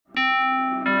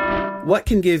What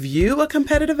can give you a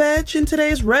competitive edge in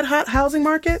today's red-hot housing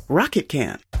market? Rocket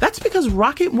can. That's because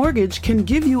Rocket Mortgage can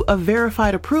give you a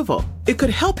verified approval. It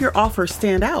could help your offer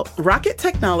stand out. Rocket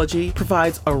Technology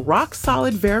provides a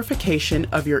rock-solid verification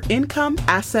of your income,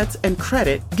 assets, and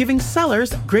credit, giving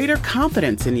sellers greater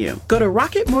confidence in you. Go to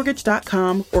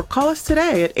rocketmortgage.com or call us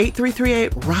today at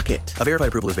 8338-ROCKET. A verified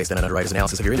approval is based on an underwriter's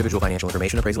analysis of your individual financial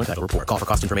information, appraisal, and title report. Call for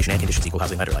cost information and conditions. Equal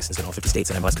housing lender licensed in all 50 states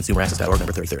and MLSConsumerAccess.org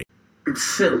number 3030. It's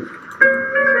silly.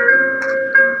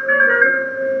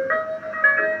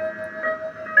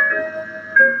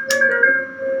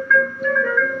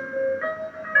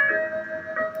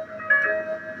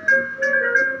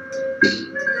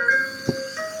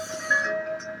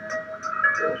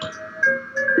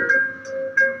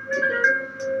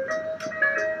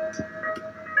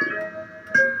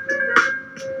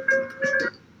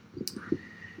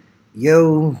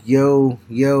 Yo, yo,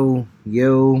 yo,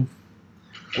 yo.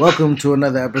 Welcome to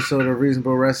another episode of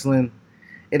Reasonable Wrestling.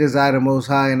 It is I, the Most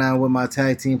High, and I'm with my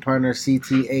tag team partner,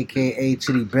 CT, a.k.a.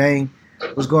 Chidi Bang.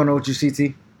 What's going on with you,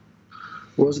 CT?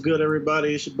 What's good,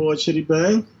 everybody? It's your boy, Chidi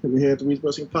Bang. We're here at the Reasonable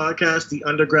Wrestling Podcast, the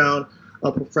underground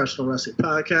of professional wrestling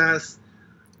podcast.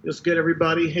 What's good,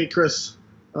 everybody? Hey, Chris.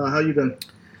 How you been?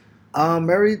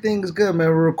 Everything's good, man.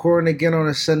 We're recording again on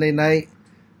a Sunday night.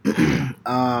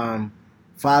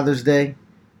 Father's Day.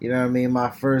 You know what I mean? My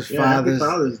first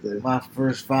Father's Day. My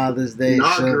first Father's Day.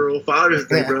 Inaugural Father's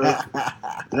Day, bro.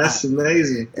 That's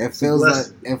amazing. It feels like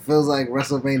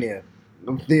WrestleMania.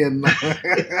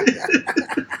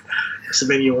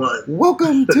 WrestleMania 1.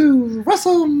 Welcome to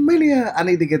WrestleMania. I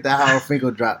need to get the Howard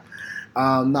Finkel drop.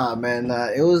 Nah, man.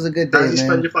 It was a good day, How did you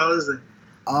spend your Father's Day?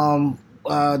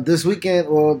 This weekend,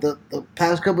 or the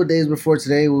past couple of days before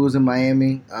today, we was in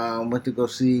Miami. Went to go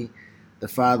see the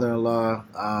father-in-law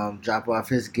drop off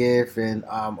his gift, and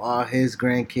all his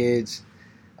grandkids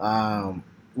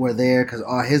were there because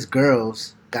all his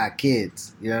girls got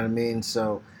kids. You know what I mean?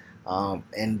 So,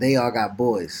 and they all got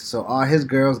boys. So all his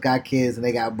girls got kids, and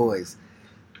they got boys.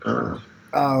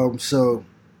 So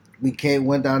we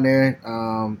went down there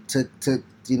to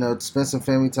spend some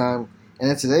family time, and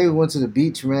then today we went to the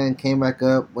beach. Man, came back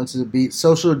up, went to the beach,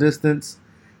 social distance.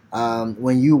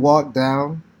 When you walk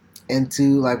down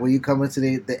into, like, when you come into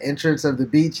the entrance of the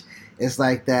beach, it's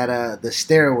like that the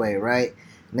stairway, right?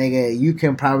 Nigga, you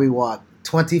can probably walk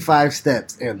 25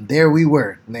 steps, and there we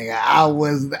were. Nigga, I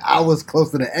was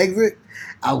close to the exit.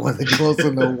 I wasn't close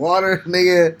to the water,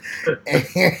 nigga.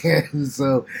 And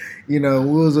so, we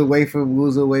was away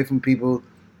from people.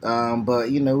 But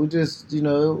we just, it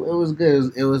was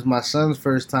good. It was my son's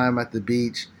first time at the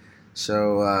beach.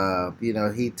 So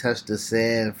he touched the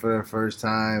sand for the first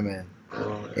time, and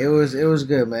it was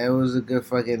good, man. It was a good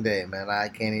fucking day, man. I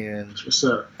can't even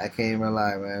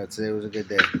lie, man. Today was a good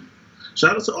day.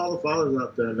 Shout out to all the fathers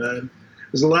out there, man.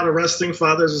 There's a lot of wrestling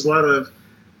fathers. There's a lot of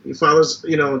fathers,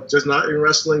 just not in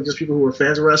wrestling, just people who are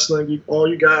fans of wrestling. All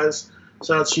you guys,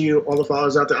 shout out to you, all the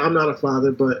fathers out there. I'm not a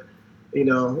father, but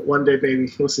one day, baby,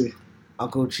 we'll see.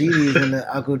 Uncle Chidi's in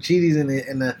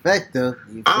the effect, though.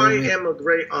 I am a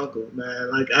great uncle,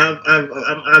 man. Like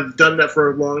I've done that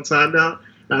for a long time now.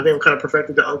 I think I'm kind of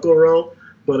perfected the uncle role,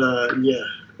 but yeah,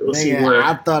 we'll see where.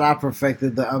 I thought I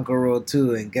perfected the uncle role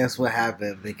too, and guess what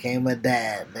happened? Became a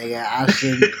dad, nigga.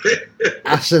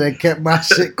 I should have kept my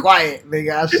shit quiet,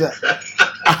 nigga.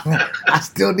 I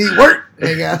still need work,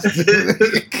 nigga.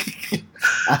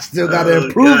 I still gotta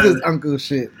improve this uncle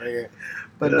shit, nigga.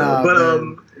 But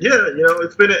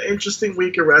it's been an interesting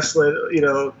week of wrestling.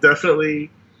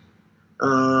 Definitely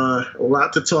a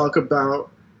lot to talk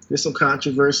about. There's some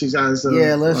controversies as of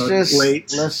late.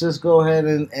 Let's just go ahead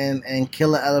and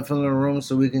kill an elephant in the room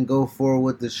so we can go forward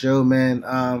with the show, man.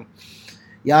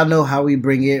 Y'all know how we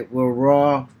bring it. We're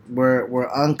raw,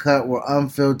 we're uncut, we're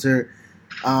unfiltered,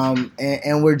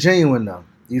 and we're genuine though.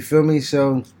 You feel me?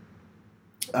 So,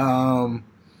 over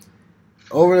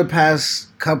the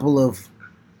past couple of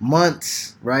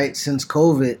months, right, since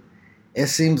COVID, it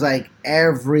seems like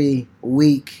every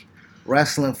week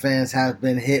wrestling fans have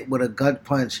been hit with a gut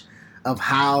punch of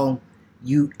how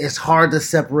it's hard to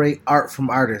separate art from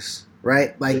artists,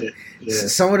 right? Like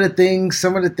some of the things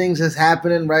that's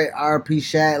happening, right? RP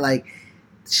Shad, like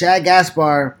Shad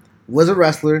Gaspar was a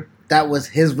wrestler. That was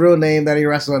his real name that he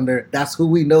wrestled under. That's who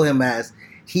we know him as.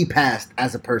 He passed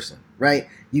as a person, right?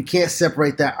 You can't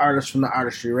separate that artist from the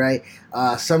artistry, right?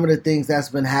 Some of the things that's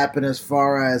been happening as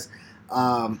far as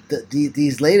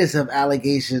these latest of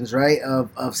allegations, right,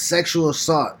 of sexual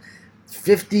assault,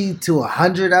 50 to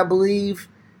 100, I believe,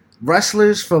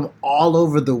 wrestlers from all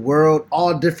over the world,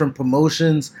 all different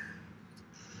promotions,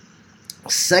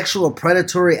 sexual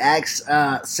predatory acts,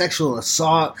 sexual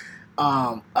assault,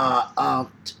 And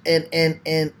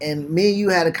me and you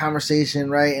had a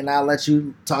conversation, right? And I'll let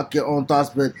you talk your own thoughts,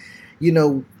 but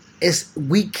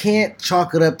we can't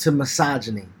chalk it up to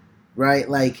misogyny, right?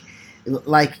 Like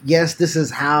yes, this is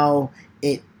how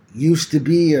it used to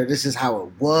be, or this is how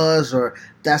it was, or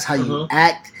that's how you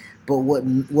act. But what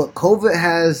COVID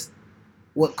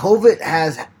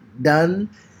has done,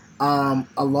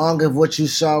 along with what you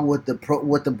saw with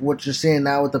what you're seeing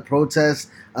now with the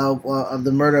protests of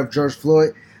the murder of George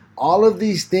Floyd, all of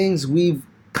these things we've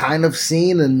kind of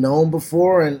seen and known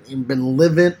before and been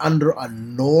living under a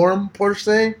norm per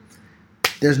se.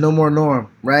 There's no more norm,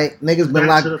 right? Niggas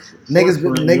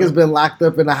been locked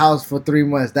up in the house for 3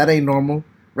 months. That ain't normal,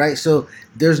 right? So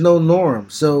there's no norm.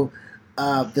 So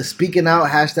the speaking out,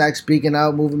 hashtag speaking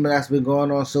out movement that's been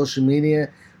going on social media,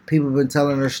 people have been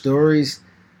telling their stories.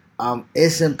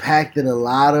 It's impacted a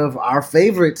lot of our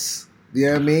favorites. You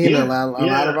know what I mean? Yeah, a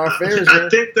lot of our favorites. I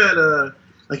think that,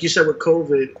 like you said, with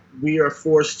COVID, we are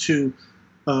forced to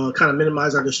kind of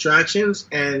minimize our distractions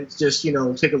and just,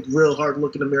 take a real hard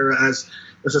look in the mirror as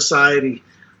a society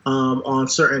on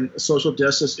certain social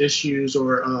justice issues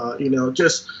or,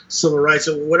 just civil rights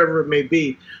or whatever it may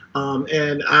be.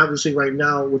 And obviously right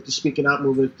now with the Speaking Out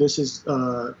movement, this is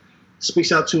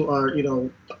speaks out to our,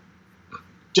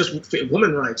 just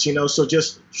women rights, so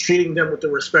just treating them with the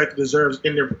respect it deserves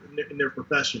in their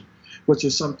profession, which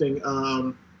is something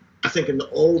I think in the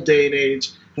old day and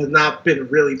age has not been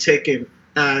really taken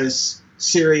as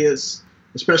serious,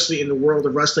 especially in the world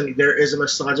of wrestling. There is a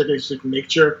misogynistic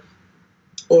nature,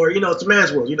 or it's a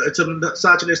man's world. It's a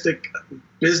misogynistic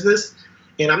business,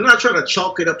 and I'm not trying to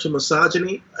chalk it up to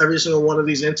misogyny every single one of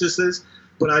these instances,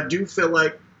 but I do feel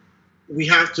like we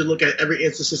have to look at every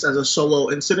instance as a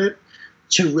solo incident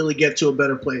to really get to a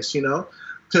better place,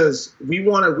 because we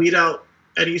want to weed out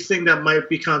anything that might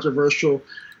be controversial,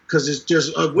 because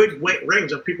there's a big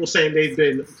range of people saying they've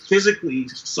been physically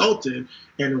assaulted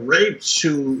and raped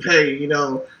to, hey,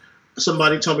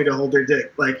 somebody told me to hold their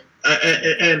dick, like,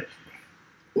 and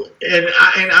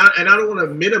I don't want to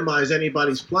minimize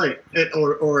anybody's plight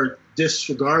or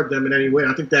disregard them in any way.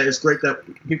 I think that it's great that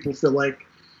people feel like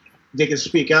they can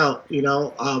speak out,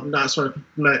 not sort of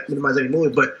minimize any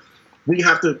movement, but we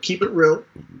have to keep it real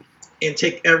and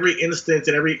take every instance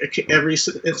and every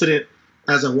incident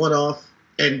as a one-off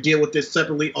and deal with this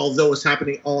separately, although it's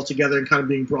happening all together and kind of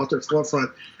being brought to the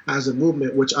forefront as a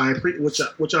movement, which I'm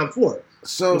for.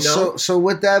 So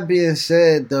with that being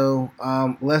said, though,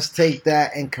 let's take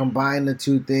that and combine the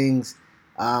two things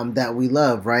that we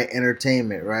love, right?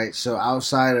 Entertainment, right? So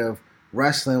outside of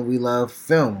wrestling, we love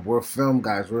film. We're film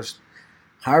guys. We're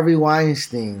Harvey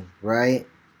Weinstein, right?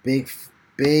 Big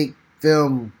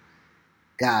film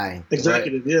guy.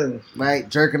 Executive, right? Yeah. Right?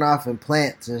 Jerking off in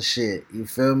plants and shit. You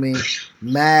feel me?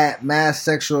 Mad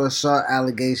sexual assault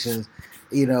allegations.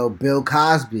 Bill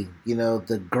Cosby,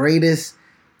 the greatest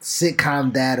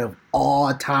sitcom dad of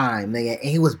all time, nigga. And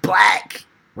he was black,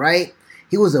 right?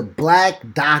 He was a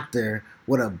black doctor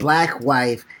with a black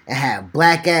wife and had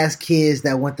black ass kids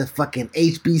that went to fucking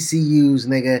HBCUs,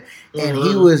 nigga. And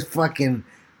he was fucking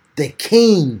the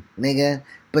king, nigga.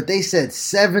 But they said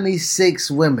 76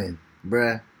 women,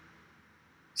 bruh.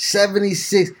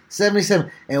 76, 77.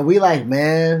 And we like,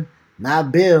 man,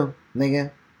 not Bill,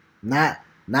 nigga.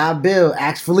 Not Bill.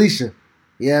 Ask Felicia.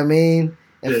 You know what I mean?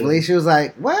 And Felicia was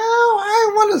like, well, I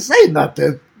didn't want to say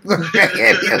nothing.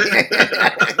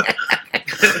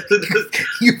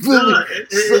 You feel me?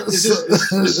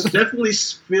 It definitely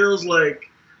feels like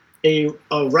a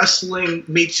wrestling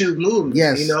Me Too movement.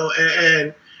 Yes.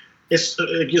 And it's,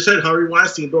 like you said, Harvey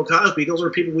Weinstein, Bill Cosby, those are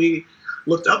people we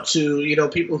looked up to,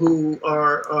 people who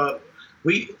are,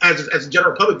 we, as a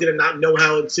general public, did not know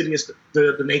how insidious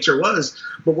the nature was.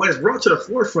 But when it's brought to the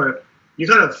forefront, you're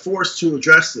kind of forced to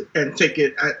address it and take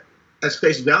it at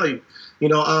face value.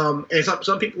 And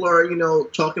some people are,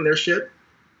 talking their shit.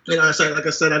 And like I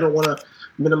said, I don't want to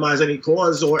minimize any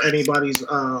cause or anybody's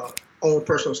own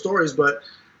personal stories, but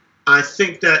I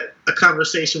think that a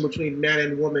conversation between man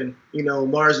and woman,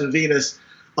 Mars and Venus,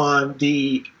 on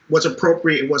what's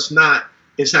appropriate and what's not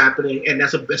is happening, and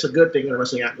that's a good thing in a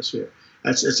wrestling atmosphere.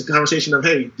 It's a conversation of,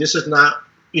 hey, this is not,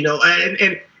 and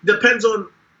it depends on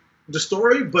the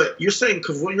story, but you're saying,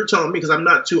 because what you're telling me, because I'm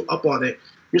not too up on it,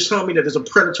 you're telling me that there's a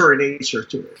predatory nature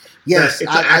to it. Yes,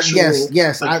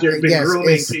 yes. Like they've been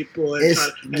grooming people, and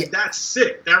that's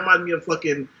sick. That reminds me of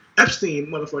fucking Epstein,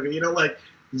 motherfucker. Like,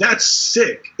 that's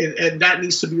sick, and that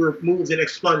needs to be removed and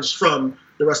expunged from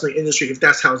the wrestling industry if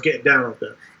that's how it's getting down out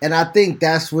there. And I think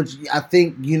that's what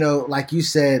like you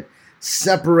said,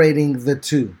 separating the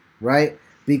two, right?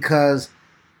 Because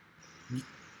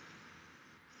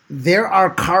there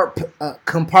are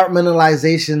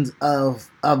compartmentalizations of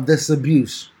this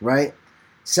abuse, right?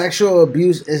 Sexual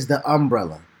abuse is the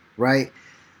umbrella, right?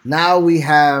 Now we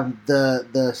have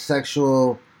the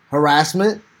sexual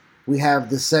harassment, we have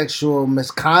the sexual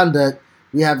misconduct,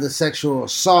 we have the sexual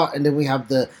assault, and then we have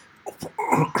the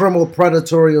criminal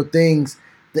predatory things.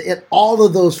 All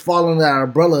of those fall under that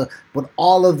umbrella, but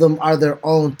all of them are their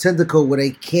own tentacle where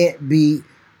they can't be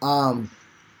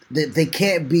they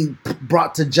can't be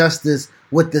brought to justice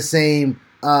with the same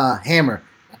hammer.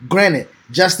 Granted,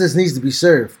 justice needs to be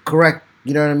served, correct?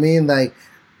 You know what I mean? Like,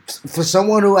 for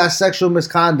someone who has sexual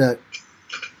misconduct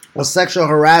or sexual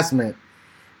harassment,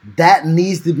 that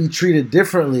needs to be treated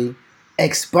differently,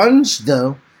 expunged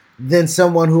though, than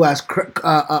someone who has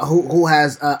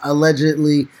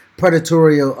allegedly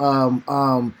predatory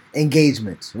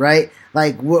engagements, right?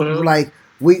 Like, we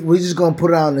just gonna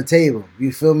put it on the table.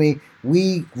 You feel me?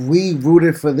 We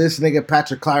rooted for this nigga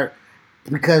Patrick Clark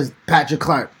because Patrick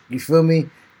Clark. You feel me?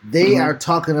 They are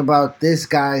talking about this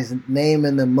guy's name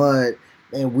in the mud,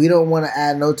 and we don't want to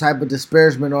add no type of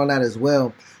disparagement on that as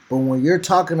well. But when you're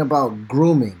talking about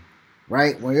grooming,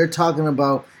 right? When you're talking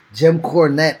about Jim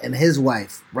Cornette and his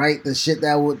wife, right? The shit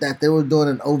that they were doing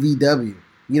in OVW.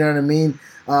 You know what I mean?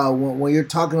 When you're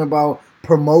talking about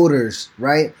promoters,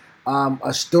 right?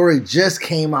 A story just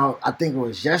came out. I think it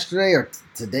was yesterday or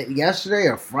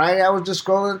Friday. I was just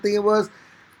scrolling. I think it was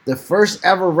the first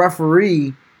ever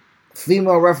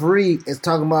female referee is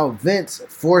talking about Vince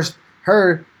forced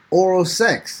her oral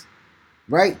sex,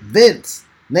 right? Vince,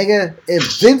 nigga.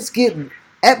 If Vince get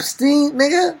Epstein,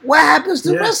 nigga, what happens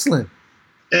to wrestling?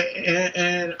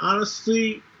 And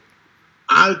honestly,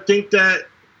 I think that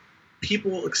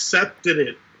people accepted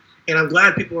it, and I'm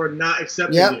glad people are not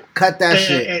accepting it. Cut that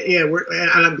shit.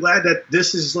 And I'm glad that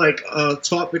this is like a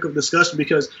topic of discussion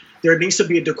because there needs to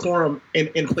be a decorum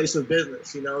in place of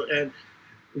business, you know. And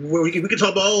where we can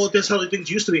talk about this how things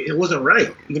used to be. It wasn't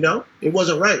right, you know. It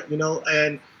wasn't right, you know.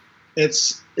 And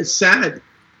it's sad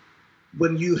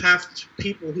when you have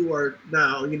people who are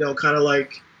now, you know, kind of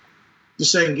like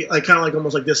just saying, like, kind of like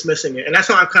almost like dismissing it. And that's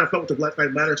how I kind of felt with the Black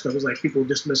Lives Matter stuff. It was like people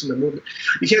dismissing the movement.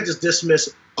 You can't just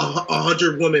dismiss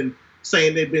 100 women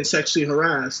saying they've been sexually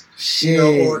harassed. Shit, you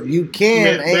know, or you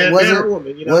can.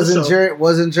 Wasn't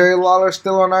Jerry Lawler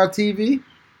still on our TV?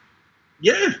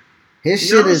 Yeah. His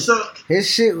shit was known, bruh. His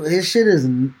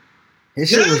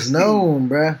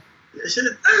shit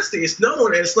is nasty. It's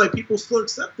known, and it's like people still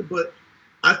accept it. But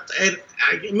I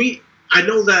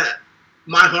know that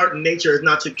my heart and nature is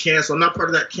not to cancel. I'm not part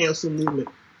of that cancel movement.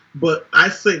 But I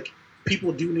think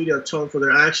people do need to atone for their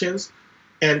actions,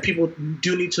 and people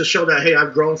do need to show that, hey,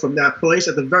 I've grown from that place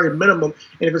at the very minimum.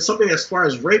 And if it's something as far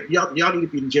as rape, y'all need to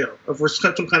be in jail. If we're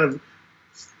some kind of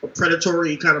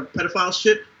predatory kind of pedophile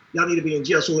shit, y'all need to be in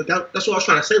jail. So that's what I was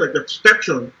trying to say. Like the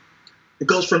spectrum, it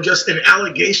goes from just an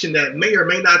allegation that may or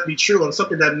may not be true on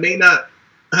something that may not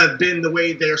have been the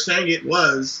way they're saying it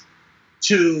was,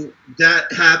 to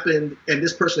that happened and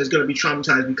this person is going to be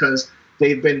traumatized because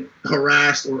they've been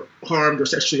harassed or harmed or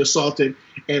sexually assaulted,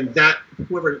 and that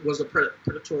whoever was the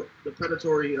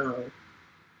predatory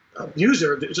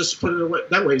abuser, just put it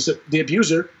that way, so the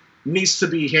abuser needs to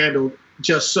be handled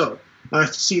just so. I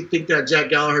think that Jack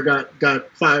Gallagher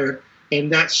got fired,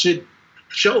 and that should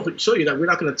show you that we're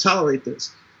not going to tolerate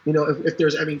this. You know, if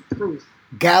there's any proof.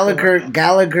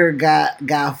 Gallagher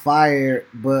got fired,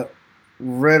 but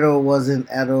Riddle wasn't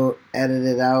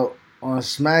edited out on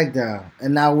SmackDown,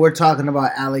 and now we're talking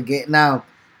about allegation. Now,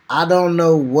 I don't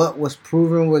know what was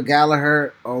proven with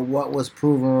Gallagher or what was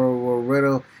proven with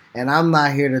Riddle, and I'm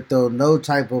not here to throw no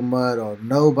type of mud on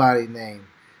nobody's name.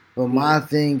 But my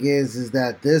thing is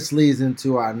that this leads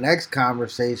into our next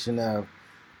conversation of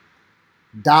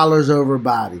dollars over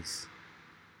bodies,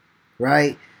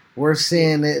 right? We're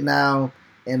seeing it now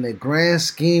in the grand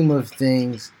scheme of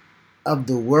things of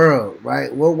the world,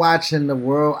 right? We're watching the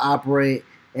world operate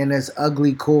in its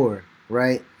ugly core,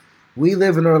 right? We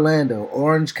live in Orlando.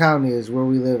 Orange County is where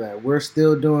we live at. We're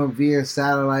still doing via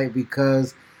satellite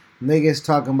because niggas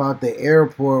talking about the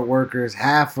airport workers,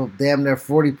 half of damn near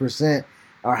 40%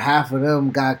 or half of them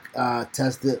got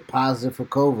tested positive for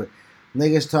COVID.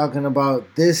 Niggas talking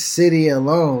about this city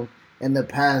alone in the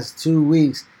past 2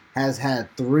 weeks has had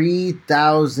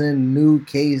 3,000 new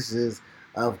cases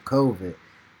of COVID.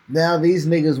 Now these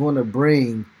niggas want to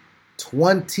bring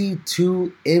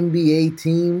 22 NBA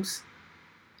teams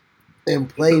and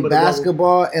play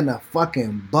basketball in a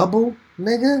fucking bubble,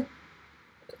 nigga?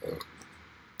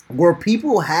 Where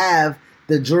people have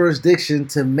the jurisdiction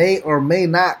to may or may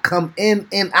not come in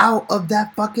and out of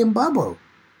that fucking bubble.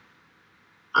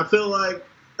 I feel like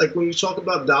like when you talk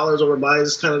about dollars over bodies,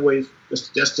 it's kind of way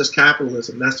just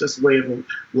capitalism. That's just the way of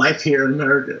life here in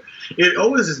America. It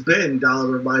always has been dollars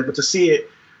over bodies, but to see it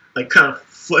like kind of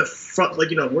front, like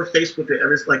we're faced with it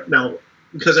every like now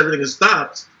because everything is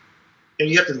stopped, and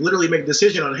you have to literally make a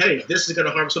decision on, hey, this is going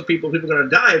to harm some people. People are going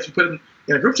to die if you put them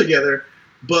in a group together,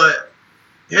 but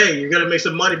hey, you're going to make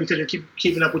some money because you're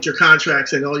keeping up with your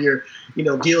contracts and all your,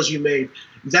 deals you made.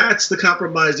 That's the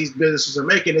compromise these businesses are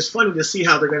making. It's funny to see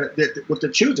how what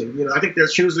they're choosing. I think they're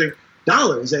choosing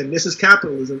dollars, and this is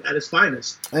capitalism at its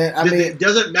finest. It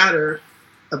doesn't matter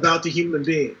about the human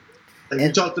being. Like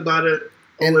you talked about it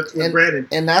with Brandon,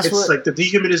 and it's like the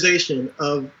dehumanization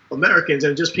of Americans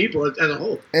and just people as a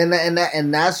whole. And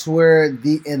that's where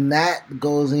that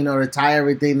goes. To tie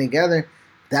everything together.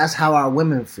 That's how our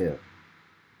women feel.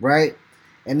 Right?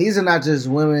 And these are not just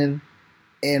women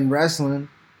in wrestling.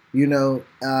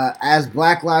 As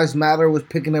Black Lives Matter was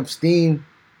picking up steam,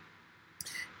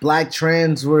 black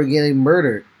trans were getting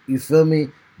murdered. You feel me?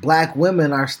 Black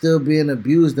women are still being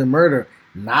abused and murdered,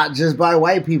 not just by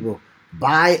white people,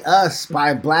 by us,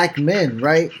 by black men,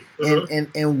 right?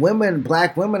 And women,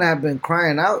 black women have been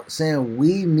crying out saying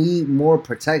we need more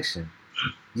protection.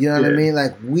 You know what I mean?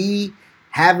 Like we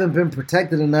haven't been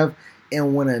protected enough.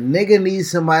 And when a nigga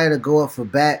needs somebody to go up for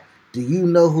bat, do you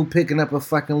know who picking up a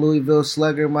fucking Louisville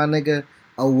Slugger, my nigga?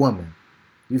 A woman.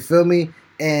 You feel me?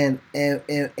 And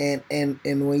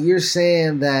when you're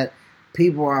saying that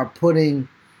people are putting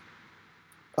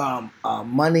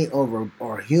money over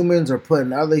or humans or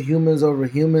putting other humans over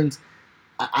humans,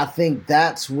 I think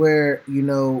that's where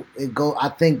it go. I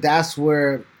think that's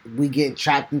where we get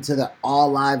trapped into the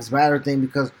all lives matter thing,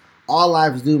 because all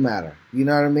lives do matter. You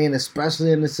know what I mean?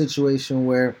 Especially in the situation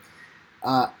where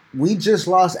we just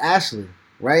lost Ashley,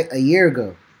 right? A year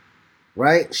ago,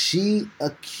 right? She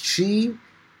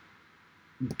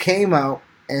came out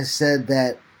and said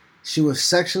that she was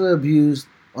sexually abused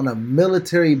on a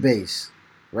military base,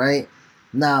 right?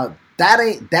 Now that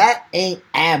ain't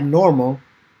abnormal,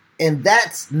 and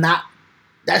that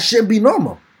shouldn't be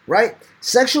normal, right?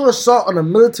 Sexual assault on a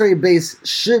military base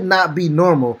should not be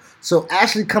normal. So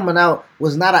Ashley coming out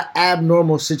was not an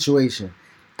abnormal situation.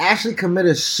 Ashley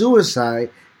committed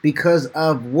suicide because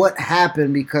of what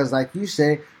happened. Because like you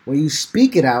say, when you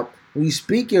speak it out, when you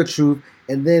speak your truth,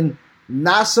 and then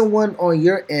not someone on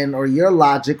your end or your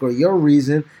logic or your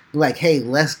reason, like, hey,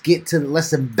 let's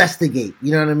investigate.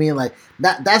 You know what I mean? Like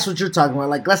that's what you're talking about.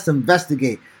 Like, let's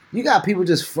investigate. You got people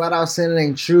just flat out saying it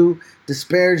ain't true,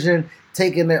 disparaging,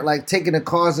 taking the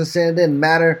cause and saying it didn't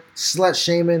matter, slut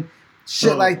shaming,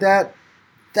 shit like that.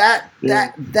 That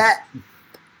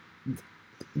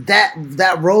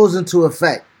rose into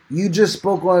effect. You just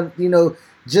spoke on,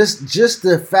 just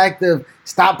the fact of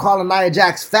stop calling Nia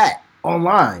Jax fat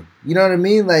online. You know what I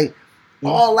mean? Like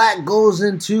all that goes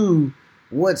into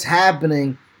what's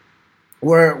happening,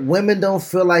 where women don't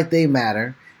feel like they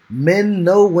matter. Men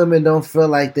know women don't feel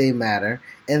like they matter,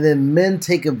 and then men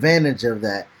take advantage of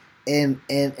that. And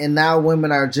now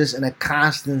women are just in a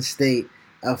constant state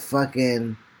of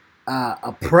fucking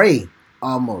a prey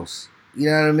almost. You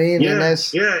know what I mean? Yeah,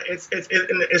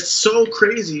 it's so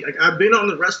crazy. Like I've been on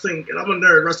the wrestling, and I'm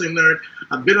a wrestling nerd.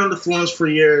 I've been on the forums for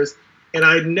years, and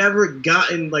I've never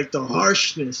gotten like the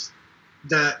harshness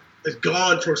that is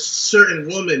gone towards certain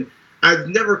women. I've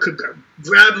never could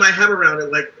grab my head around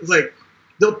it. Like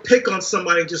they'll pick on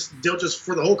somebody, they'll just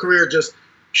for the whole career just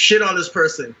shit on this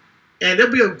person. And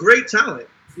they'll be a great talent,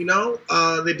 They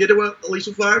did it with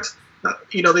Alicia Fox.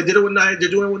 They did it with Nia. They're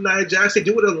doing it with Nia Jax. They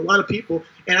do it with a lot of people.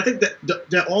 And I think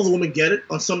that all the women get it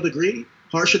on some degree,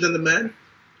 harsher than the men.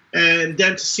 And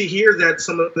then to see here that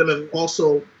some of them have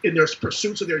also, in their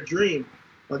pursuits of their dream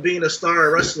of being a star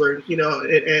wrestler, and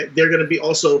they're going to be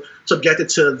also subjected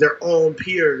to their own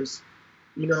peers,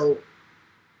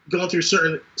 going through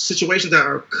certain situations that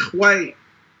are quite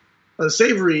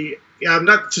unsavory. Yeah,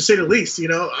 not to say the least,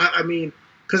 I mean,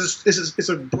 because it's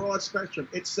a broad spectrum.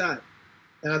 It's sad.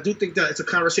 And I do think that it's a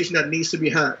conversation that needs to be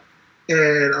had.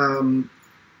 And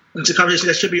it's a conversation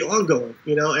that should be ongoing,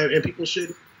 and people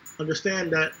should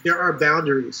understand that there are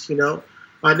boundaries,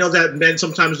 I know that men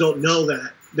sometimes don't know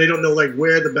that. They don't know, like,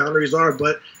 where the boundaries are,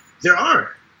 but there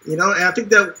are, and I think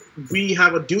that we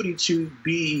have a duty to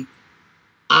be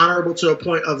honorable to a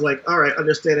point of, like, all right,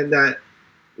 understanding that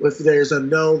if there's a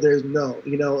no, there's no,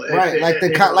 right?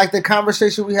 Like the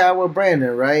conversation we had with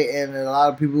Brandon, right? And a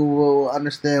lot of people will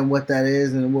understand what that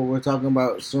is and what we're talking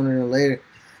about sooner than later.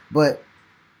 But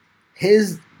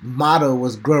his motto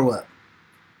was "grow up,"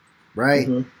 right?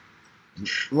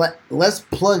 Mm-hmm. Let's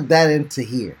plug that into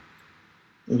here,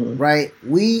 right?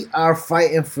 We are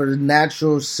fighting for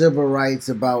natural civil rights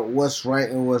about what's right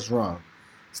and what's wrong.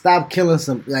 Stop killing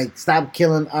stop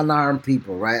killing unarmed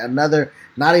people, right? Another,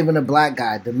 not even a black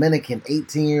guy, Dominican,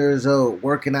 18 years old,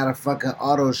 working at a fucking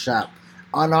auto shop,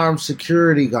 unarmed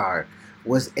security guard,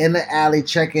 was in the alley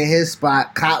checking his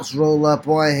spot. Cops roll up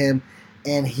on him,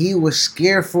 and he was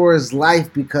scared for his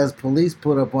life because police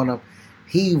put up on him.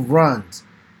 He runs.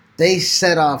 They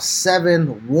set off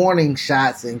 7 warning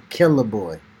shots and kill the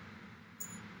boy.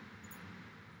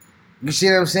 You see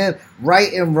what I'm saying?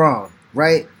 Right and wrong,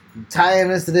 right? Tying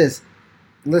this to this.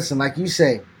 Listen, like you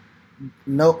say,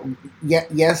 no,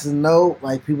 yes and no.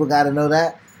 Like, people got to know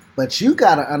that. But you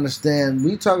got to understand,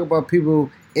 we talk about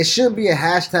people, it shouldn't be a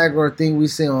hashtag or a thing we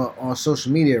say on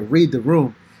social media, read the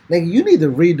room. Nigga, you need to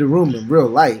read the room in real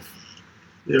life.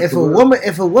 Yeah, if a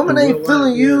woman ain't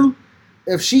feeling you,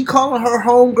 if she calling her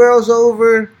homegirls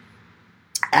over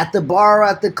at the bar or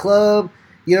at the club,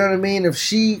 you know what I mean? If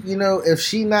she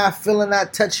not feeling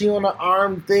that touchy on the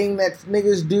arm thing that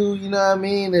niggas do, you know what I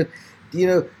mean? If,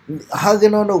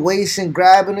 hugging on the waist and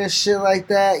grabbing and shit like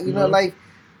that, you know, like,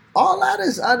 all that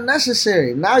is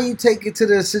unnecessary. Now you take it to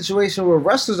the situation where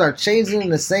wrestlers are changing in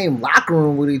the same locker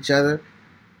room with each other.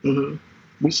 Mm-hmm.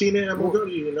 We've seen it in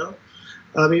Bulgaria, you know?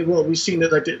 I mean, well, we've seen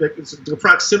it, like the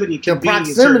proximity can be in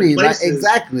certain places.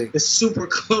 Exactly. It's super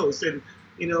close, and,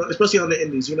 especially on the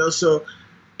indies, so,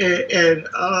 and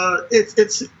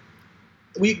it's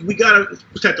we gotta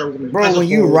protect our women. Bro, when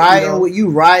you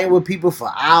riding with people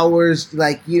for hours,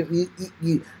 like you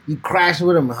crash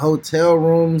with them in hotel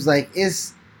rooms, like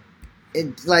it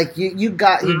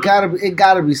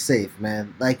gotta be safe,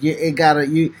 man. Like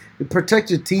you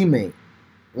protect your teammate.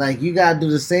 Like, you gotta do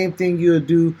the same thing you would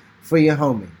do for your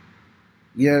homie.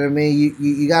 You know what I mean?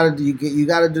 You gotta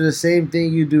do the same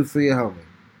thing you do for your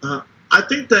homie. I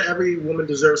think that every woman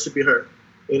deserves to be heard.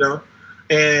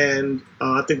 And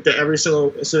I think that every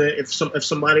single incident, if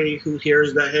somebody who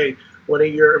hears that, hey, one of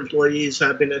your employees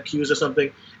have been accused of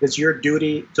something, it's your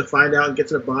duty to find out and get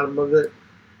to the bottom of it.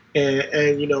 And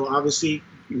obviously,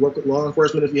 you work with law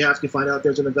enforcement if you have to find out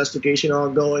there's an investigation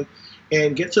ongoing,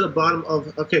 and get to the bottom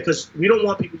of, because we don't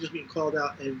want people just being called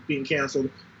out and being canceled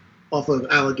off of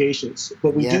allegations,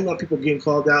 but we do want people getting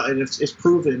called out, and if it's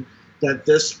proven that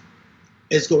this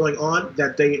is going on,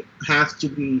 that they have to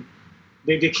be,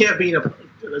 they can't be in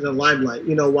the limelight,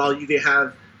 while they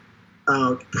have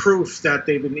proof that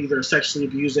they've been either sexually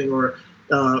abusing or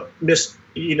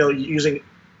using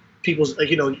people's,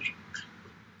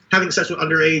 having sex with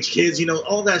underage kids,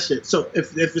 all that shit. So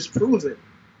if it's proven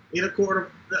in a court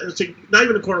of, not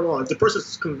even a court of law, if the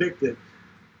person's convicted,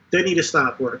 they need to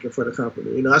stop working for the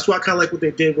company. That's why I kind of like what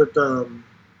they did with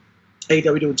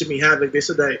AEW with Jimmy Havoc. They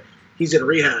said that he's in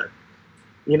rehab,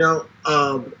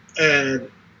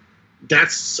 and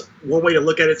that's one way to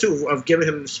look at it too, of giving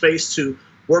him the space to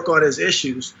work on his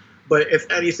issues. But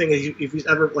if anything, if he's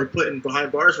ever put in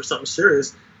behind bars for something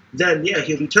serious, then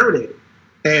he'll be terminated.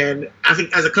 And I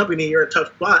think as a company, you're in a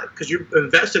tough spot because you're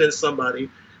invested in somebody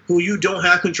who you don't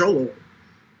have control over.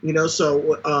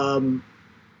 So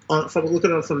from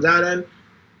looking at it from that end,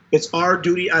 it's our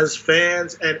duty as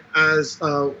fans and as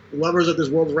lovers of this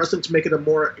world of wrestling to make it a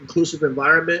more inclusive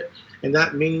environment. And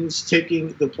that means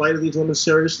taking the plight of these women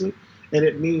seriously. And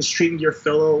it means treating your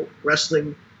fellow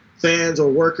wrestling fans or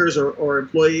workers or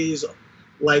employees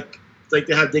like they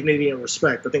have dignity and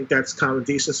respect. I think that's common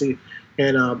decency.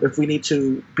 And if we need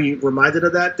to be reminded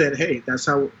of that, then hey, that's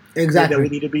how that we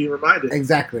need to be reminded.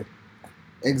 Exactly.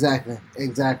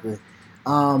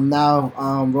 Now,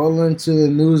 rolling to the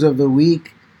news of the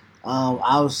week.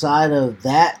 Outside of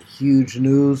that huge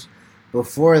news,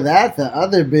 before that, the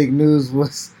other big news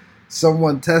was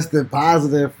someone tested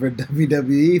positive for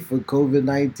WWE for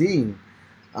COVID-19,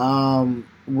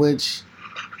 which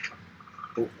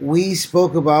we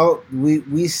spoke about.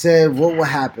 We said what would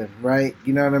happen, right?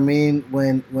 You know what I mean?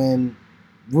 When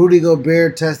Rudy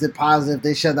Gobert tested positive,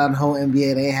 they shut down the whole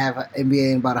NBA. They have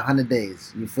NBA in about 100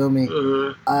 days. You feel me?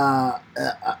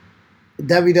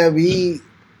 WWE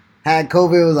had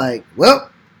COVID. Was like, well,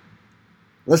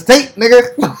 let's take,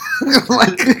 nigga.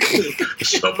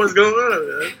 So much going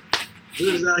on, man.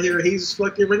 Dude's out here. He's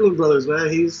fucking Ringling Brothers, man.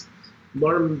 He's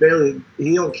Martin Bailey.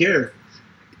 He don't care.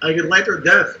 I get life or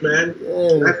death, man.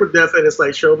 Life or death, and it's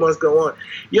like, show must go on.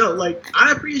 Yo,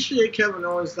 I appreciate Kevin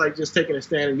Owens, just taking a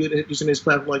stand and using his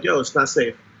platform, like, yo, it's not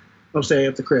safe. I'm staying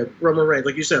at the crib. Roman Reigns,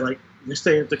 like you said, they're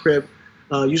staying at the crib,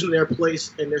 using their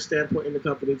place and their standpoint in the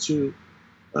company to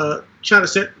try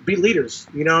to be leaders.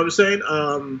 You know what I'm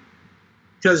saying?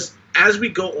 Because as we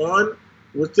go on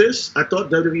with this, I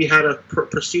thought WWE had a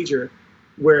procedure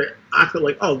where I feel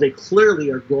like, oh, they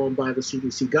clearly are going by the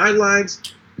CDC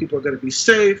guidelines. People are going to be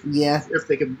safe. Yeah. If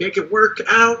they can make it work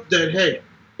out, then hey,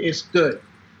 it's good.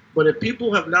 But if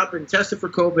people have not been tested for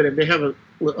COVID and they have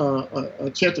a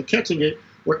chance of catching it,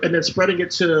 and then spreading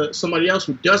it to somebody else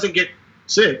who doesn't get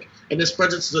sick, and then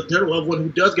spreads it to their loved one who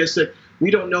does get sick,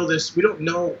 we don't know this. We don't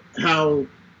know how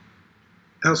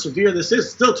severe this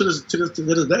is. Still to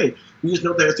this day, we just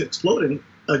know that it's exploding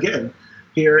again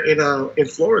here in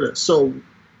Florida. So,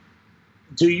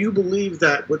 do you believe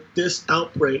that with this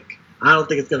outbreak, I don't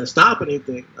think it's going to stop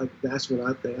anything. Like, that's what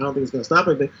I think. I don't think it's going to stop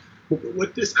anything. But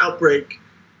with this outbreak,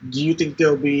 do you think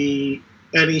there'll be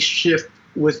any shift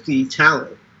with the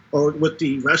talent or with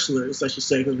the wrestlers, I should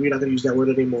say, because we're not going to use that word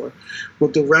anymore,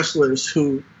 with the wrestlers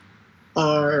who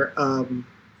are,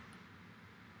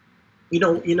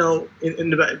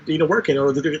 working,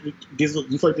 or do you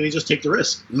feel like they just take the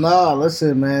risk? No,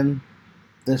 listen, man.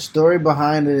 The story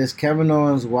behind it is Kevin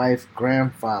Owens' wife's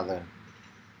grandfather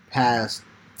passed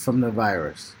from the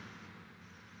virus.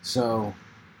 So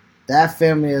that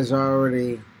family has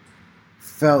already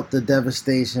felt the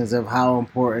devastations of how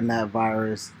important that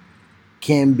virus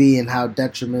can be and how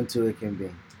detrimental it can be.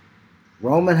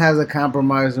 Roman has a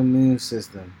compromised immune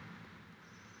system.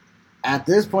 At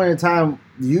this point in time,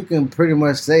 you can pretty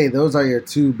much say those are your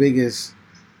two biggest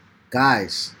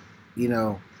guys,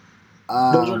 those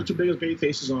are the two biggest baby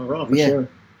faces on Raw, for sure.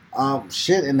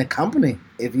 Shit in the company,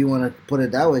 if you want to put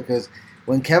it that way, because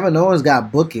when Kevin Owens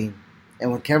got booking,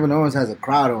 and when Kevin Owens has a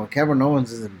crowd, and when Kevin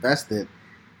Owens is invested,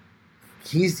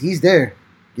 he's there.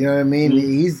 You know what I mean?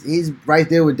 Mm-hmm. He's right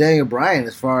there with Daniel Bryan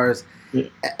as far as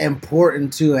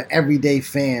important to an everyday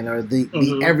fan or the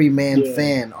everyman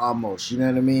fan almost. You know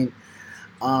what I mean?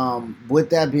 With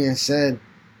that being said,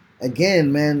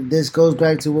 again, man, this goes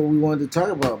back to what we wanted to talk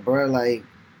about, bro. Like,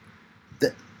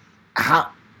 the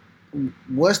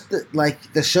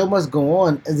show must go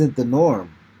on isn't the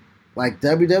norm. Like,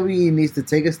 WWE needs to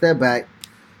take a step back.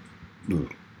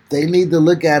 They need to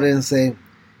look at it and say,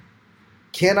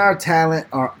 can our talent,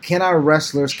 or can our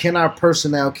wrestlers, can our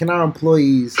personnel, can our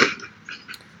employees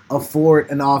afford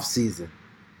an off season?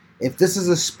 If this is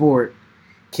a sport,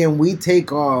 can we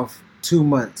take off 2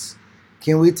 months?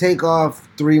 Can we take off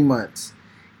 3 months?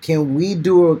 Can we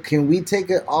take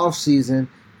an off season,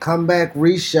 come back,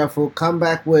 reshuffle, come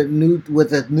back with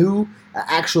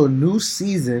actual new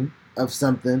season of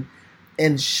something,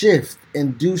 and shift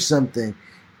and do something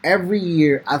every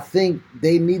year? I think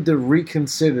they need to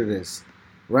reconsider this,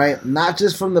 right? Not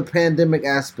just from the pandemic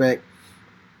aspect,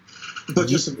 but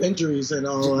just some injuries and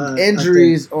all that.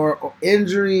 Injuries. You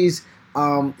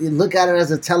look at it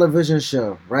as a television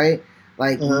show, right?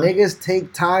 Like, niggas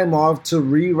take time off to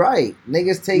rewrite.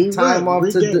 Niggas take time off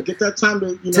to get that time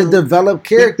to develop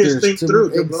characters. Think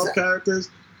through, develop characters.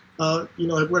 If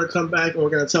we're gonna come back and we're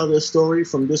gonna tell this story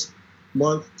from this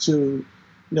month to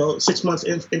 6 months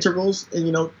intervals,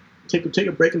 and take a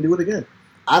break and do it again.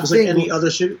 Just like any other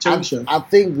TV show. I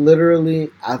think literally,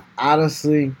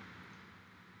 honestly,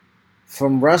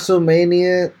 from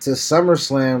WrestleMania to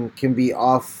SummerSlam can be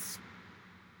off.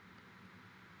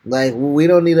 Like, we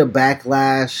don't need a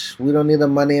Backlash. We don't need a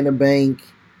Money in the Bank.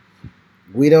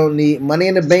 We don't need Money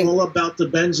in the Bank. It's all about the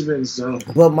Benjamins, though.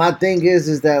 But my thing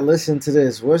is that, listen to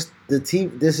this. What's the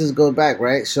team? This is go back,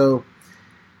 right? So,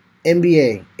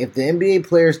 NBA. If the NBA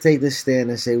players take this stand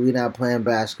and say we're not playing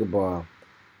basketball,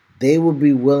 they will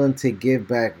be willing to give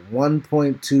back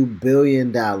 $1.2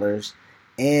 billion,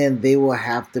 and they will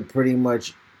have to pretty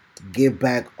much give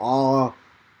back all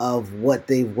of what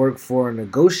they've worked for and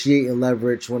negotiating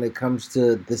leverage when it comes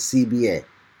to the CBA,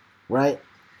 right?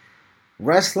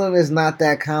 Wrestling is not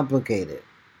that complicated.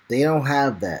 They don't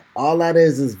have that. All that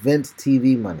is Vince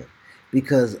TV money,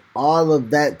 because all of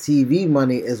that TV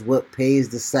money is what pays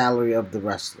the salary of the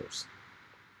wrestlers.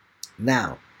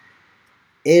 Now,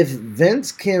 if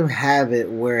Vince can have it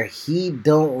where he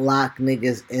don't lock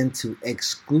niggas into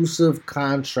exclusive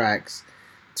contracts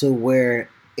to where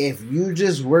if you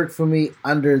just work for me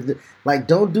under the,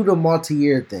 don't do the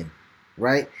multi-year thing,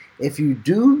 right? If you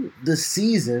do the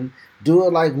season, do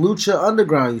it like Lucha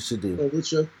Underground used to do.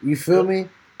 Lucha. You feel me?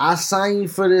 I sign you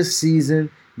for this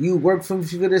season. You work for me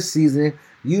for this season.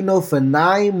 For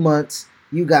 9 months,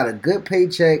 you got a good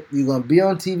paycheck. You're going to be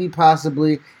on TV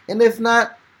possibly. And if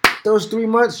not, those 3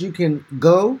 months, you can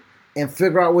go and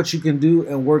figure out what you can do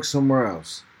and work somewhere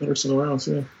else. But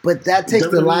that takes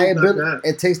the liability.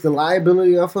 It takes the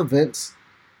liability off of Vince.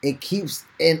 It keeps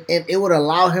and it would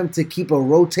allow him to keep a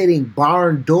rotating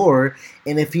barn door.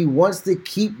 And if he wants to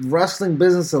keep wrestling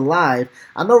business alive,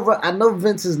 I know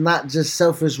Vince is not just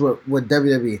selfish with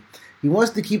WWE. He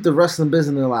wants to keep the wrestling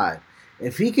business alive.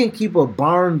 If he can keep a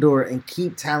barn door and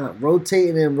keep talent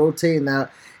rotating and rotating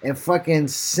out, and fucking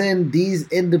send these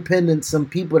independents, some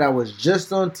people that was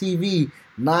just on TV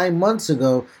 9 months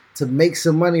ago, to make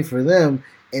some money for them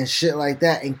and shit like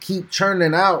that, and keep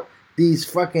churning out these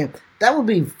fucking. That would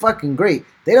be fucking great.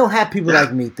 They don't have people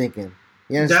like me thinking.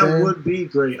 You understand? That would be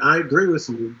great. I agree with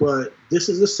you, but this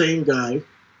is the same guy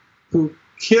who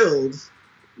killed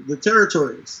the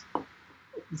territories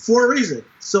for a reason.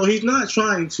 So he's not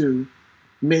trying to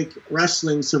make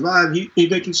wrestling survive. He's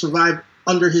making survive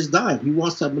under his dime. He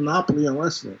wants to have monopoly on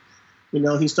wrestling.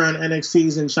 He's starting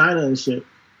NXTs in China and shit.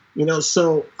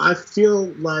 So I feel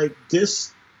like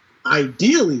this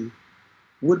ideally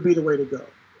would be the way to go.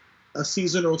 A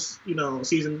seasonal,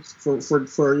 season for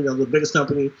the biggest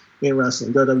company in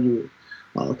wrestling, WWE.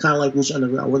 Kind of like Lucha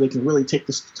Underground, where they can really take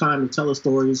this time to tell the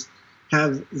stories,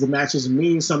 have the matches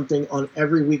mean something on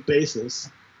every week basis,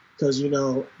 because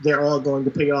they're all going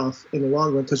to pay off in the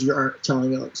long run because you are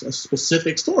telling a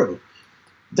specific story.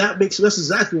 That's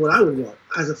exactly what I would want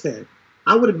as a fan.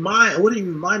 I wouldn't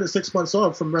even mind the 6 months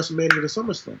off from WrestleMania to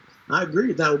SummerSlam. I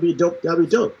agree, that would be dope. That'd be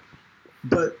dope.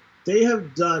 But they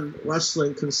have done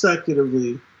wrestling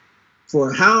consecutively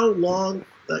for how long?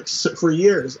 Like for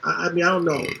years. I mean, I don't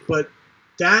know, but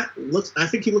I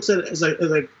think he looks at it as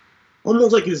like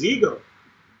almost like his ego.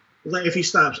 Like if he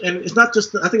stops, and it's not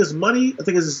just. I think it's money. I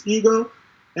think it's his ego,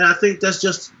 and I think that's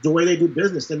just the way they do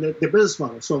business and their business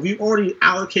model. So if you already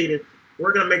allocated,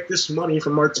 we're gonna make this money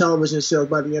from our television sales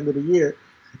by the end of the year,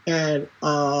 and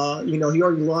he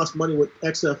already lost money with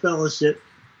XFL and shit.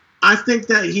 I think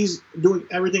that he's doing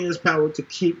everything in his power to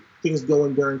keep things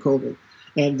going during COVID.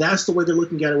 And that's the way they're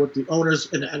looking at it with the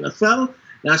owners in the NFL.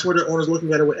 That's where the owners are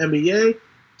looking at it with NBA.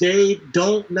 They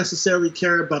don't necessarily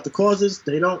care about the causes.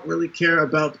 They don't really care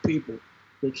about the people.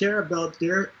 They care about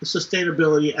their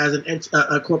sustainability as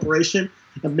a corporation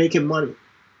and making money,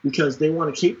 because they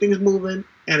want to keep things moving.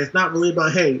 And it's not really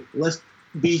about, hey, let's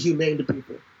be humane to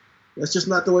people. That's just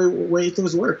not the way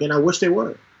things work. And I wish they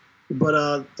were.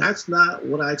 But that's not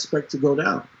what I expect to go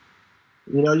down.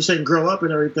 You're saying grow up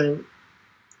and everything.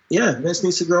 Yeah, Vince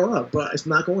needs to grow up, but it's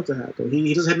not going to happen.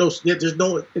 He doesn't have there's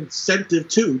no incentive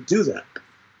to do that,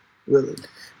 really.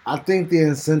 I think the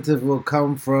incentive will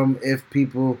come from if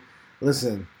people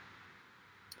listen.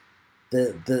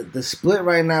 The split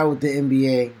right now with the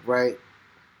NBA, right?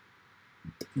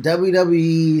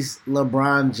 WWE's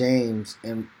LeBron James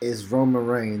is Roman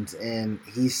Reigns, and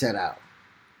he's set out.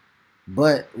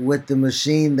 But with the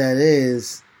machine that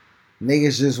is,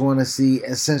 niggas just want to see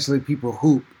essentially people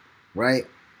hoop, right?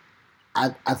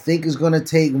 I think it's going to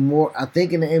take more. I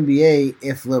think in the NBA,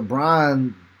 if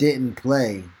LeBron didn't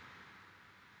play,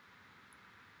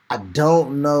 I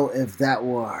don't know if that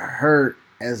will hurt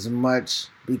as much,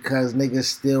 because niggas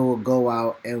still will go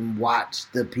out and watch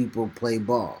the people play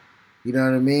ball. You know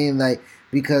what I mean? Like,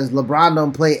 because LeBron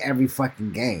don't play every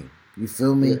fucking game. You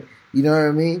feel me? Yeah. You know what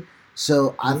I mean?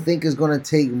 So I think it's going to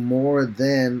take more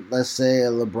than, let's say, a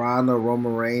LeBron or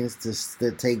Roman Reigns to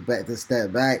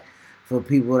step back for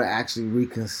people to actually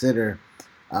reconsider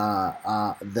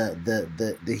the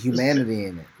humanity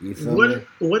in it. You feel me?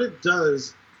 What it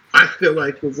does, I feel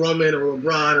like, with Roman or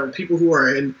LeBron or people who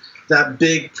are in that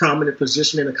big prominent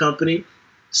position in a company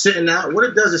sitting out, what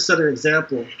it does is set an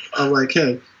example of like,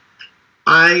 hey,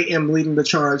 I am leading the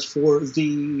charge for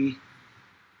the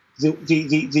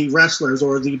wrestlers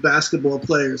or the basketball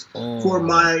players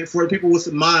for people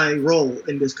with my role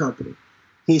in this company.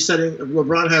 He's setting.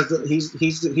 LeBron has he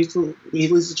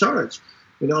leads the charge.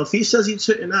 If he says he's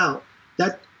sitting out,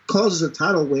 that causes a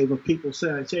tidal wave of people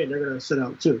saying they're going to sit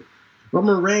out too.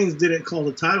 Roman Reigns didn't cause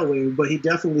a tidal wave, but he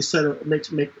definitely set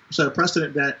a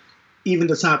precedent that even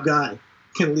the top guy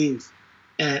can leave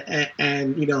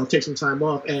and take some time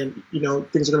off, and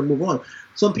things are going to move on.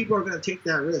 Some people are going to take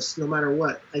that risk no matter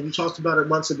what. And you talked about it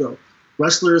months ago.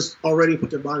 Wrestlers already put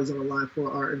their bodies on the line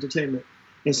for our entertainment,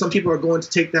 and some people are going to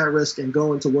take that risk and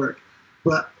go into work.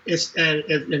 But the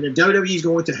WWE is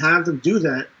going to have them do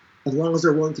that as long as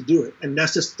they're willing to do it, and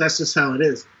that's just how it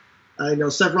is.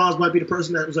 Seth Rollins might be the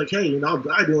person that was like, hey,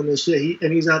 I'm doing this shit,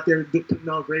 he's out there putting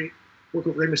out great work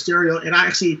with Rey Mysterio, and I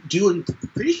actually do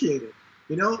appreciate it.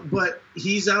 But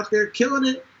he's out there killing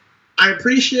it. I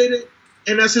appreciate it,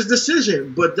 and that's his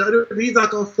decision. But he's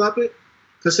not going to stop it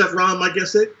because Seth Rollins might get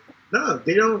sick. No,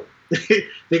 they don't.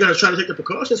 They're going to try to take the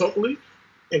precautions, hopefully,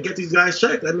 and get these guys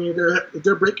checked. I mean, if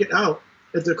they're breaking out,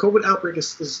 if the COVID outbreak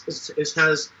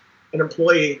has an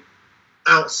employee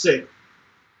out sick,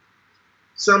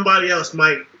 somebody else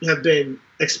might have been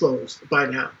exposed by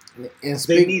now. And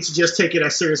they need to just take it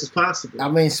as serious as possible. I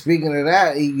mean, speaking of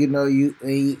that,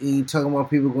 you talking about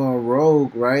people going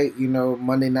rogue, right?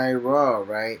 Monday Night Raw,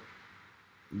 right?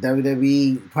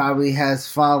 WWE probably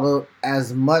has followed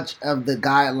as much of the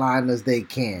guideline as they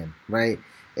can, right?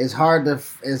 It's hard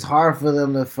for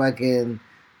them to fucking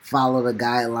follow the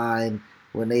guideline,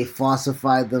 when they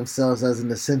falsify themselves as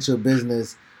an essential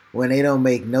business, when they don't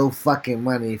make no fucking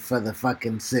money for the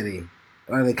fucking city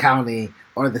or the county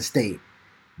or the state.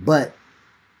 But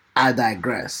I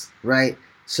digress, right?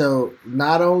 So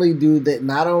not only did they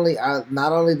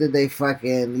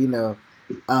fucking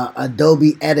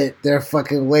Adobe edit their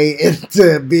fucking way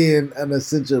into being an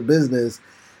essential business,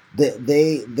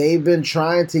 they've been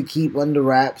trying to keep under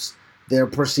wraps their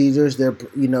procedures, and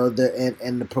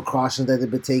the precautions that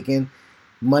they've been taking.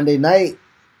 Monday night,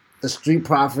 the Street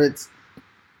Profits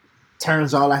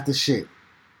turns all that to shit,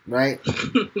 right?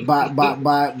 by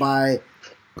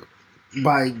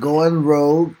going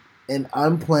rogue and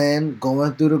unplanned,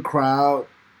 going through the crowd,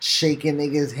 shaking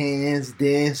niggas' hands,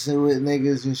 dancing with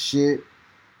niggas and shit,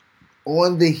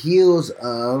 on the heels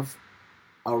of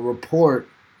a report,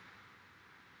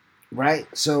 right?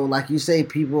 So, like you say,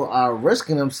 people are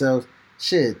risking themselves.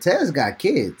 Shit, Tez got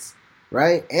kids,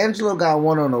 right? Angelo got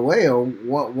one on the way, or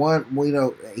one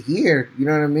here. You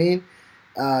know what I mean?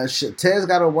 Tez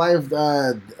got a wife.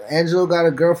 Angelo got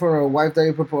a girlfriend or a wife that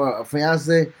he proposed, a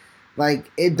fiance.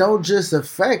 Like, it don't just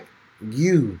affect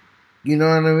you. You know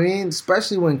what I mean?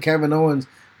 Especially when Kevin Owens'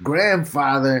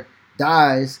 grandfather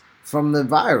dies from the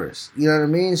virus. You know what I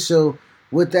mean? So,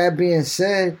 with that being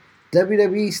said,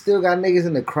 WWE still got niggas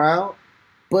in the crowd,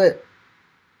 but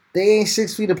they ain't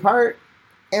 6 feet apart.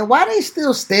 And why they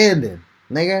still standing,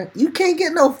 nigga? You can't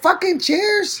get no fucking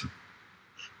chairs?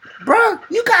 Bruh,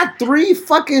 you got 3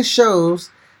 fucking shows.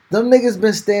 Them niggas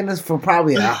been standing for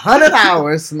probably 100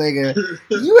 hours, nigga.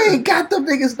 You ain't got them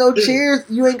niggas no chairs.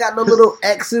 You ain't got no little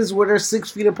X's where they're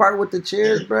 6 feet apart with the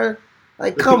chairs, bruh.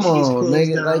 Like, come on,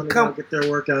 nigga. Like, come get their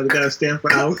workout. They gotta stand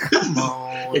for hours. Come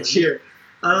on, and cheer.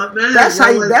 Man, that's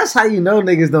how you know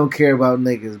niggas don't care about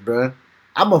niggas, bruh.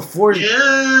 I'm a 40.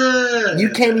 Yeah. You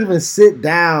can't even sit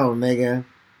down, nigga.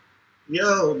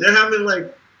 Yo, they're having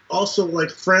also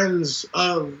friends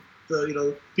of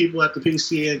the people at the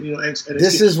PC and and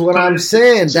this is what I'm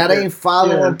saying. That ain't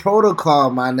following protocol,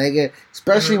 my nigga.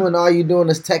 Especially when all you doing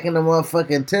is taking the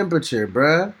motherfucking temperature,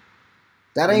 bruh.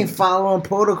 That ain't following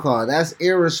protocol. That's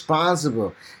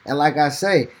irresponsible. And like I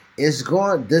say, there's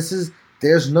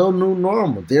no new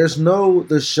normal.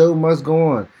 The show must go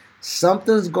on.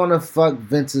 Something's gonna fuck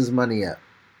Vince's money up,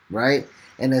 right?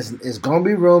 And it's gonna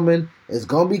be Roman. It's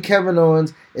gonna be Kevin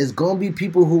Owens. It's gonna be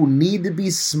people who need to be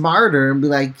smarter and be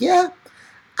like, yeah,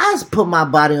 I just put my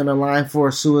body on the line for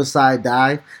a suicide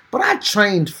dive, but I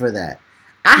trained for that.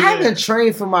 I haven't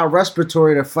trained for my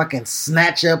respiratory to fucking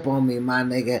snatch up on me, my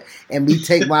nigga, and me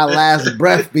take my last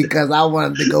breath because I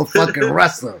wanted to go fucking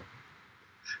wrestle.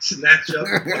 Snatch up.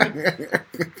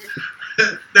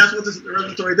 That's what this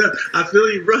respiratory does. I feel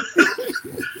you, bro.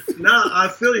 Nah, I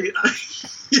feel you.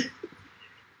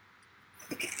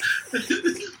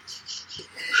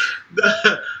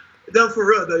 No, for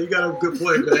real though, you got a good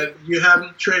point, man. You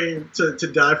haven't trained to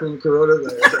die from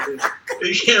coronavirus. I mean,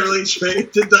 you can't really train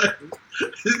to die.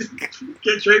 You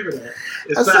can't train for that.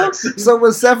 It's facts. So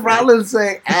when Seth Rollins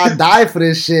say, "I die for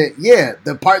this shit," yeah,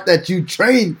 the part that you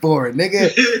trained for it, nigga.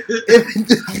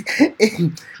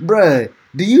 Bruh,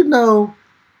 do you know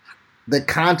the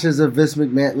conscience of Vince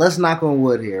McMahon? Let's knock on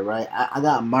wood here, right? I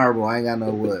got marble, I ain't got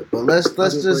no wood, but let's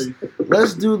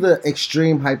do the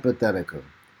extreme hypothetical.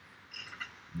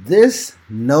 This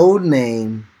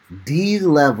no-name,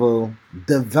 D-level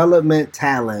development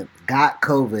talent got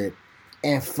COVID,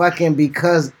 and fucking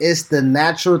because it's the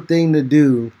natural thing to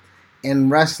do in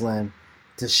wrestling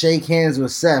to shake hands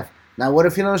with Seth. Now, what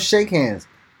if you don't shake hands?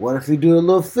 What if you do a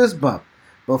little fist bump?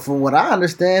 But from what I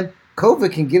understand,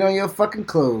 COVID can get on your fucking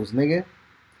clothes, nigga.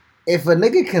 If a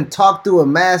nigga can talk through a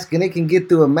mask and it can get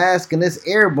through a mask and it's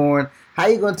airborne, how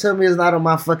you gonna tell me it's not on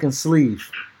my fucking sleeve?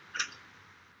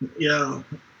 Yeah.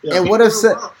 And what if?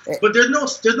 But there's no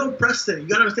precedent. You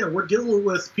gotta understand, we're dealing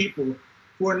with people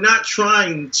who are not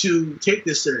trying to take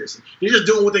this seriously. They're just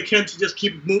doing what they can to just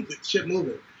keep shit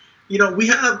moving. We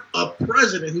have a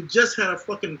president who just had a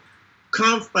fucking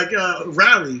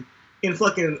rally in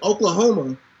fucking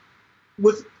Oklahoma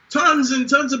with tons and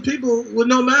tons of people with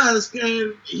no mask,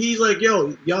 and he's like,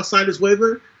 "Yo, y'all sign this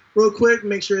waiver real quick.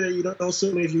 Make sure that you don't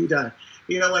sue me if you die."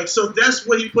 So that's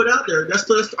what he put out there. That's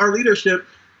our leadership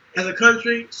as a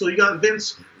country. So you got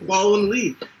Vince following the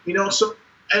lead. So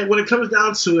and when it comes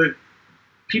down to it,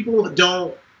 people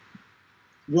don't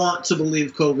want to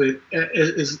believe COVID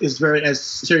is very as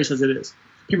serious as it is.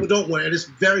 People don't want it. It's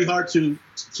very hard to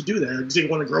do that. They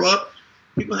want to grow up.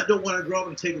 People don't want to grow up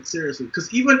and take it seriously.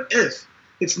 Because even if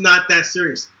it's not that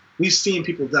serious, we've seen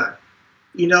people die.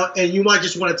 And you might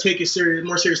just want to take it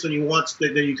more serious than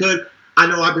you could. I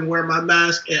know I've been wearing my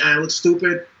mask and I look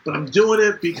stupid. but I'm doing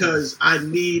it because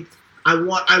I'm trying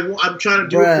to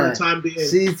do it for the time being.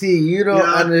 CT, you don't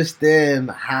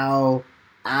understand how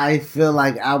I feel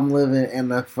like I'm living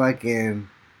in a fucking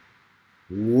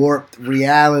warped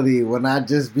reality when I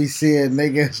just be seeing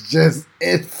niggas just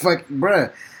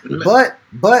bruh.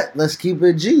 But let's keep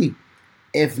it G.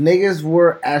 If niggas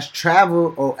were if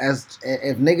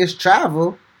niggas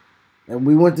travel and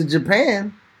we went to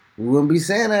Japan, we wouldn't be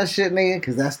saying that shit, nigga,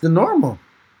 because that's the normal,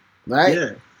 right?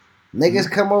 Yeah. Niggas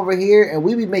come over here and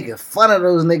we be making fun of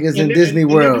those niggas in Disney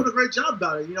World. They're doing a great job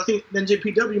about it. I think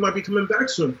NJPW might be coming back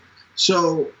soon.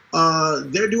 So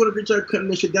they're doing a great job cutting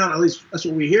this shit down. At least that's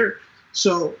what we hear.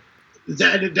 So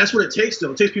that's what it takes,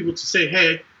 though. It takes people to say,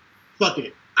 hey, fuck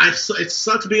it. It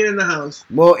sucks being in the house.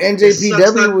 Well,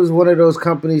 NJPW was one of those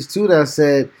companies, too, that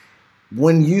said,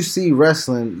 when you see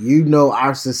wrestling, you know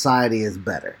our society is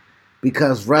better.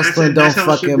 Because wrestling don't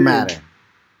fucking matter.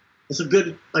 It's a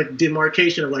good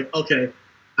demarcation of okay,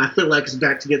 I feel like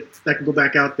I can go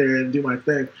back out there and do my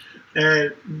thing.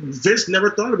 And Vince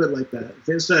never thought of it like that.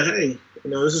 Vince said, hey,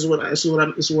 this is what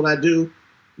I do.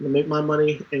 I'm gonna make my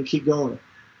money and keep going.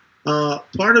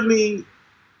 Part of me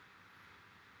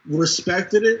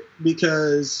respected it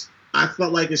because I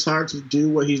felt like it's hard to do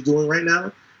what he's doing right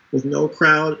now with no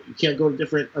crowd. You can't go to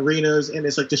different arenas, and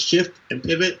it's to shift and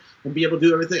pivot and be able to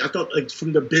do everything. I thought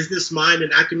from the business mind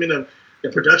and acumen of the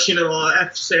production and all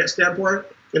that standpoint,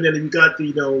 and then you got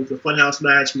the Funhouse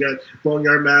match, we got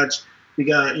Boneyard match, we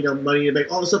got Money to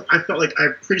Make, all this stuff. I felt like I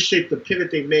appreciate the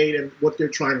pivot they made and what they're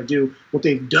trying to do, what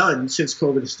they've done since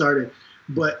COVID started.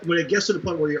 But when it gets to the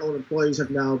point where your own employees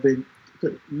have now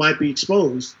might be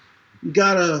exposed, you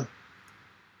gotta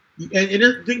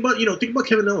and think about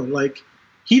Kevin Owens.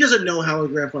 He doesn't know how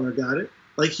his grandfather got it.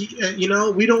 We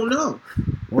don't know.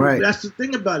 Right. That's the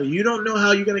thing about it. You don't know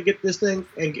how you're gonna get this thing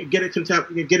and get it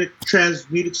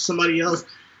transmuted to somebody else.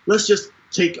 Let's just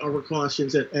take our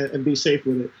precautions and be safe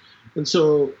with it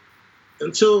until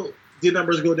the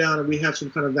numbers go down and we have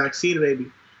some kind of vaccine, maybe.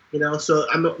 So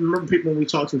I remember people when we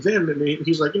talked with him, and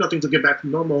he's like, things will get back to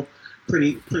normal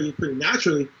pretty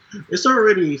naturally. It's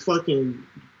already fucking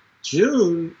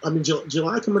June. I mean,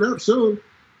 July coming up soon.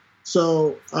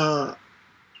 So,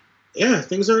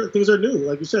 things are new.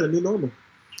 Like you said, a new normal.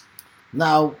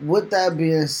 Now, with that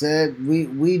being said,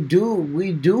 we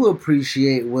do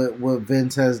appreciate what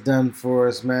Vince has done for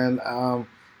us, man.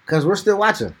 Because we're still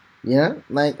watching. Yeah,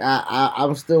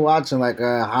 I'm still watching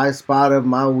a high spot of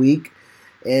my week.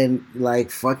 And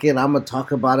fuck it, I'm gonna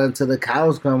talk about it until the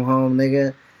cows come home,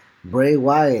 nigga. Bray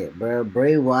Wyatt, bro.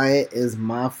 Bray Wyatt is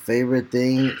my favorite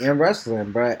thing in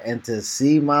wrestling, bro. And to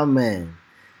see my man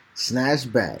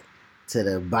snatch back to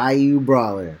the Bayou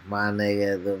Brawler, my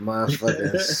nigga, the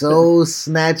motherfucking soul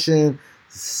snatching,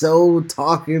 soul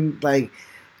talking, bro.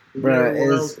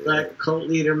 Is back cult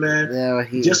leader, man. Yeah,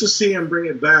 just to see him bring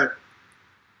it back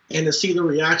and to see the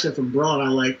reaction from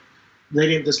Braun, they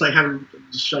didn't just have him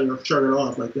just shut it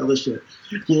off like the other shit.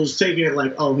 He was taking it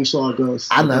he saw a ghost.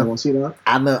 I know.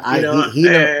 I know.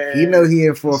 He know he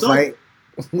in for a fight.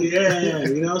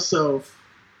 Yeah, so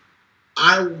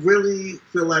I really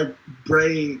feel like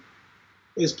Bray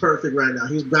is perfect right now.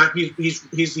 He's back.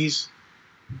 He's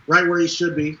right where he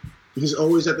should be. He's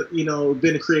always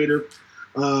been creative.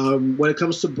 When it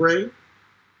comes to Bray,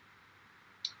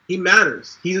 he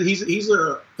matters. He's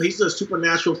a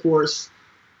supernatural force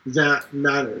that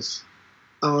matters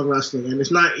on wrestling, and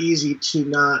it's not easy to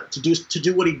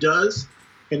do what he does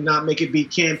and not make it be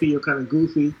campy or kind of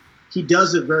goofy. He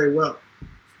does it very well.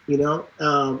 He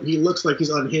looks like he's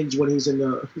unhinged when he's in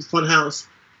his Funhouse.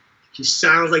 He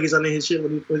sounds like he's unhinged shit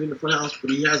when he's in the Funhouse,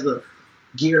 but he has the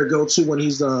gear to go to when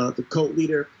he's the cult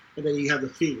leader, and then you have the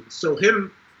Fiend. So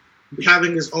him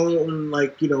having his own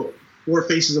Four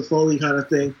Faces of Foley kind of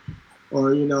thing,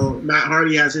 or Matt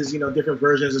Hardy has his different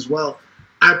versions as well.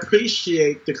 I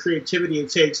appreciate the creativity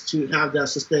it takes to have that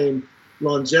sustained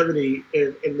longevity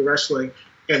in the wrestling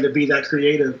and to be that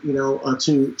creative,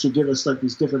 to give us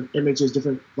these different images,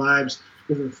 different vibes,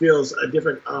 different feels,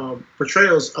 different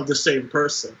portrayals of the same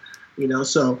person,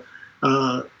 So,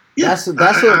 that's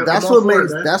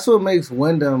what makes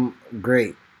Wyndham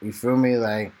great. You feel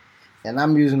me? And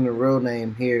I'm using the real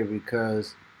name here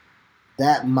because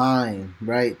that mind,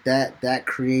 right? That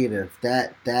creative,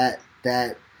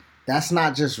 that's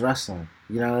not just wrestling.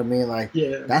 You know what I mean?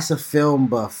 That's a film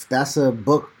buff. That's a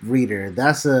book reader.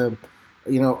 That's a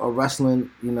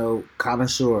wrestling,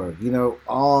 connoisseur.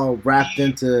 All wrapped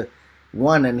into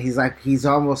one. And he's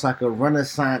almost like a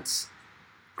Renaissance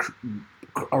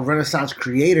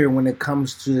creator when it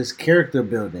comes to his character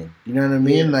building. You know what I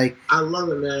mean? Yeah. I love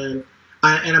it, man.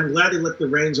 And I'm glad they let the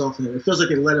reins off him. It feels like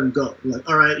they let him go.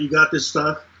 All right, you got this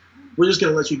stuff. we're just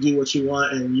gonna let you do what you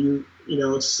want, and you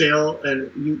sail,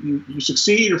 and you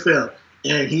succeed or fail,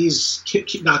 and he's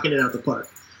keep knocking it out the park.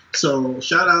 So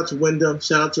shout out to Wyndham,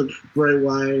 shout out to Bray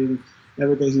Wyatt and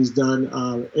everything he's done.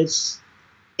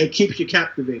 It keeps you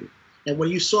captivated. And when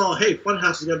you saw, hey,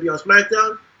 Funhouse is gonna be on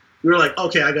SmackDown, you were like,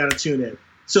 okay, I gotta tune in.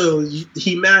 So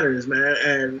he matters, man,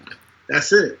 and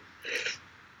that's it.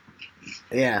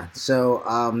 Yeah. So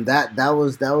that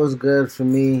was good for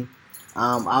me.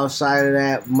 Outside of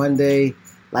that, Monday,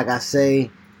 like I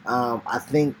say, I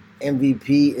think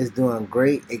MVP is doing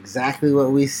great. Exactly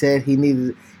what we said he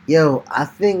needed. Yo, I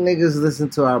think niggas listen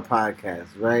to our podcast,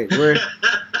 right?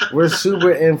 We're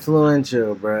super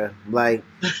influential, bruh. Like,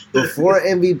 before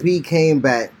MVP came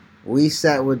back, we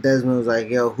sat with Desmond, was like,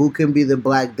 yo, who can be the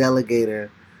black delegator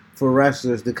for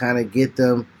wrestlers to kind of get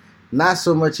them not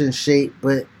so much in shape,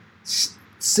 but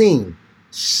seen,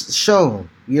 shown.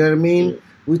 You know what I mean?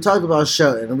 We talked about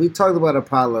Shelton. We talked about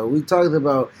Apollo. We talked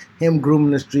about him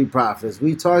grooming the Street Profits.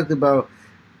 We talked about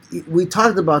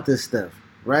this stuff,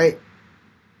 right?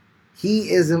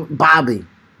 He isn't Bobby,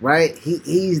 right?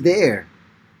 He's there.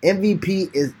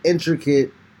 MVP is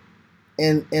intricate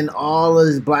in all of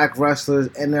his black wrestlers,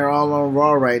 and they're all on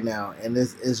Raw right now, and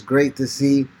it's great to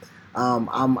see.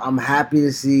 I'm happy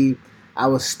to see. I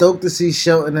was stoked to see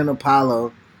Shelton and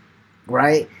Apollo,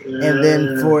 right? Yeah. And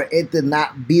then for it to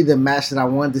not be the match that I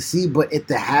wanted to see, but it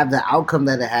to have the outcome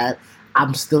that it had,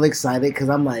 I'm still excited because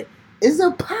I'm like, is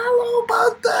Apollo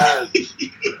about that?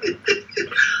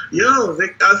 Yo,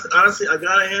 honestly, I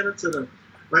gotta hand it to them.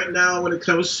 Right now, when it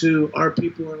comes to our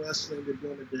people in wrestling, they're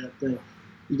doing the damn thing.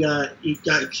 You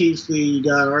got Keith Lee, you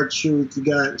got R-Truth, you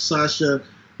got Sasha,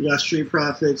 you got Street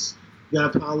Profits, you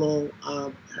got Apollo,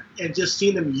 and just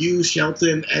seeing them use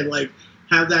Shelton and like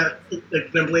have that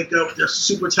like them link up. They're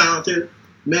super talented,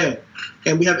 man.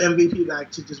 And we have MVP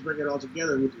back to just bring it all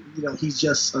together. He's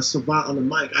just a savant on the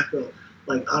mic. I feel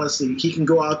like honestly, he can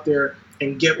go out there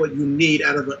and get what you need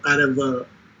out of a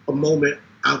moment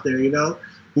out there.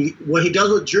 What he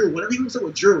does with Drew, whatever he does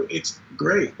with Drew, it's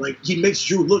great. Like he makes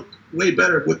Drew look way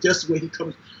better with just the way he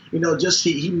comes. He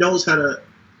knows how to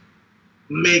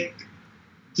make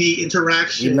the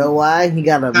interaction. You know why? He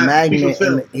got a magnet.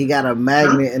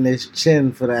 In his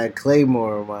chin for that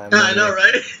Claymore, man. I know,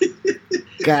 right?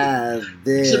 God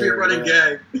damn. It should be a running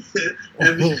gag.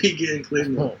 MVP getting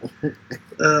Claymore.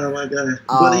 Oh my god!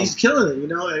 But he's killing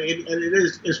it,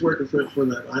 and it's working for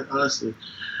them. Honestly,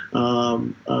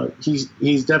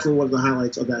 he's definitely one of the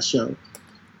highlights of that show.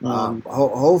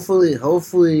 Hopefully,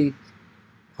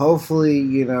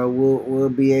 we'll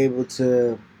be able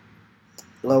to.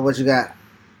 Well, what you got?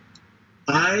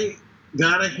 I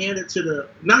gotta hand it to the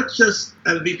not just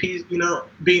MVPs,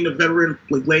 being a veteran,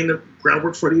 like laying the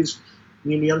groundwork for these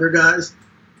younger guys.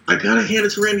 I gotta hand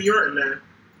it to Randy Orton, man.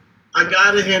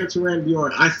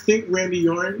 I think Randy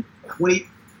Orton, when he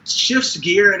shifts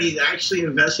gear and he's actually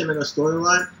investing in a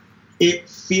storyline, it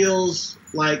feels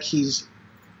like he's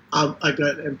like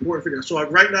an important figure. So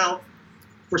right now,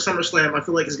 for SummerSlam, I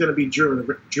feel like it's going to be Drew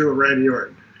and Randy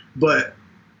Orton. But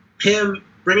him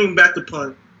bringing back the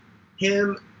punt,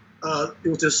 him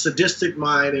with a sadistic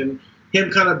mind, and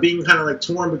him kind of being kind of like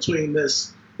torn between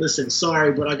this, listen,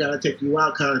 sorry, but I got to take you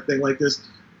out kind of thing, like this,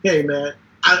 hey, man,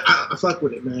 I fuck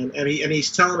with it, man. And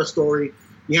he's telling a story.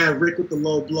 You have Rick with the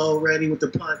low blow, Randy with the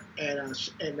punt,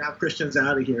 and now Christian's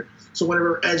out of here. So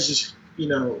whenever Edge is,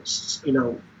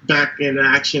 back in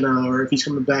action, or if he's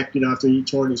coming back, after he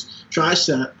torn his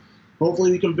tricep,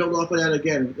 hopefully we can build off of that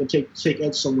again and take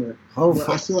Edge somewhere.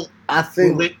 Hopefully, I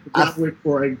feel like we're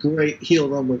for a great heel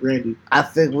run with Randy. I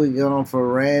think we're going for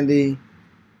Randy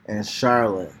and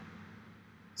Charlotte,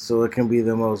 so it can be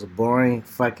the most boring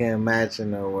fucking match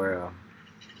in the world.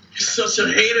 You're such a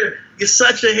hater. You're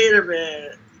such a hater,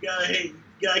 man. You gotta hate.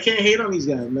 I can't hate on these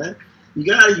guys, man. You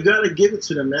gotta give it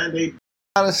to them, man.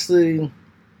 Honestly,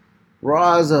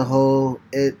 Raw as a whole,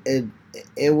 it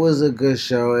was a good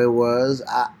show. It was.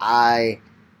 I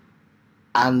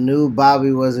knew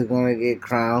Bobby wasn't gonna get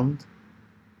crowned,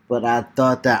 but I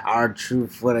thought that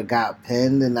R-Truth would have got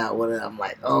pinned, and that would have. I'm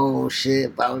like, oh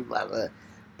shit, Bobby.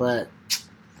 But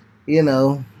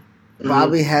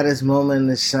Bobby had his moment in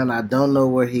the sun. I don't know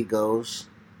where he goes.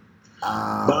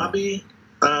 Bobby,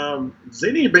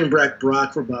 they need to bring back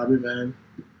Brock for Bobby, man.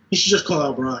 He should just call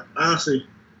out Brock. Honestly,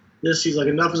 he's like,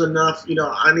 enough is enough.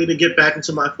 I need to get back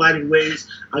into my fighting ways.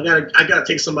 I gotta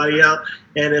take somebody out.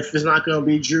 And if it's not gonna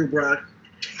be Drew, Brock,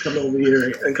 come over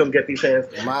here and come get these hands.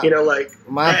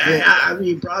 I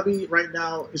mean, Bobby right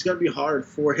now, it's gonna be hard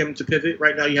for him to pivot.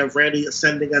 Right now, you have Randy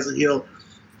ascending as a heel.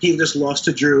 He just lost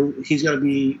to Drew. He's gonna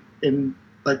be in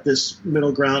like this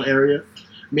middle ground area.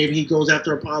 maybe he goes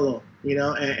after Apollo,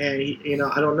 and he,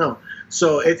 I don't know.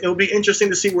 So it'll be interesting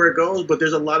to see where it goes, but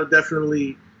there's a lot of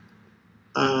definitely.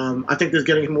 I think there's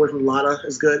getting him away from Lana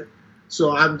is good.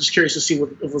 So I'm just curious to see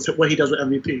what he does with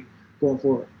MVP going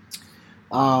forward.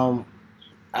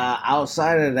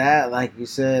 Outside of that, like you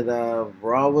said,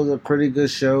 Raw was a pretty good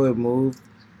show. It moved.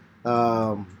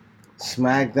 SmackDown,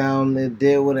 it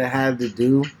did what it had to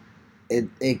do.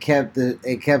 It kept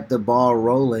the ball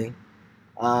rolling.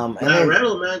 Matt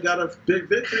Riddle, man, got a big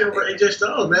victory over AJ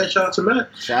Styles, man. Shout out to Matt.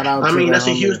 Shout out. I mean, that's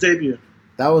a huge debut.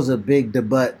 That was a big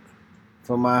debut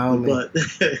for my homie.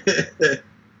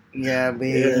 Yeah, I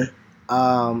mean,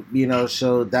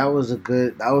 so that was a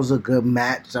good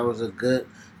match. That was a good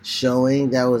showing.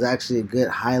 That was actually a good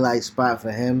highlight spot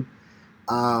for him.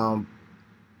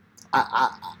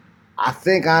 I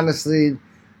think honestly,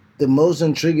 the most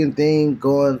intriguing thing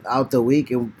going out the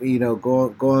week and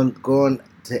going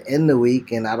to end the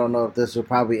week, and I don't know if this will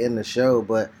probably end the show,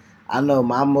 but I know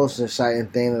my most exciting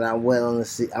thing that I'm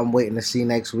waiting to see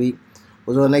next week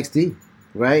was on NXT.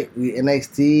 Right?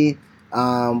 NXT.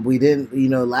 We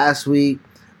didn't. Last week,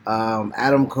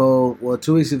 Adam Cole. Well,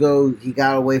 2 weeks ago, he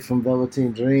got away from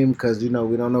Velveteen Dream because we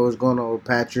don't know what's going on with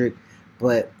Patrick.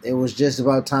 But it was just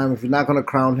about time. If you're not going to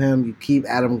crown him, you keep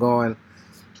Adam going.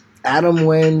 Adam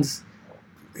wins.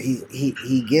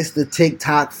 He gets the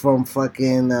TikTok from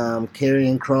fucking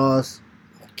Karrion Kross,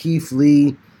 Keith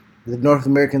Lee, the North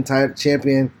American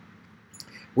champion,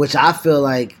 which I feel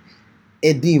like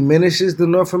it diminishes the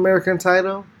North American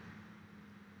title.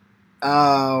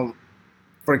 For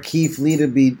Keith Lee to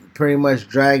be pretty much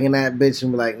dragging that bitch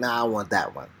and be like, nah, I want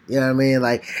that one. You know what I mean?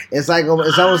 Like it's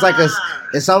almost like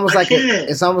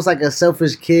a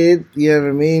selfish kid. You know what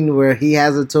I mean? Where he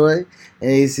has a toy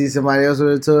and he sees somebody else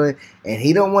with a toy, and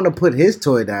he don't want to put his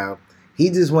toy down. He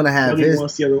just want to have his.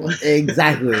 Wants the other one.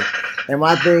 Exactly. And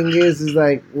my thing is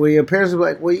like, well, your parents were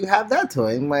like, well, you have that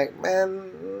toy. I'm like,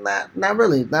 man, not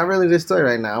really this toy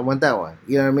right now. I want that one.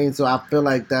 You know what I mean? So I feel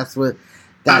like that's what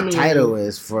that title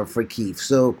is for Keith.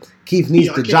 So Keith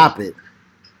needs to drop it.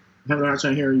 I'm not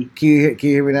trying to hear you. Can you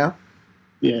hear me now?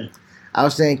 Yeah. I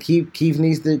was saying Keith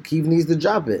needs to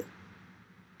drop it.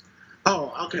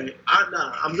 Oh, okay.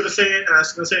 I'm gonna say it. I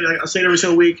say it every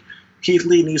single week. Keith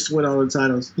Lee needs to win all the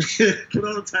titles. Win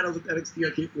all the titles with NXT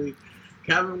on Keith Lee.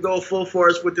 Have him go full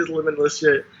force with this limitless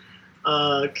shit.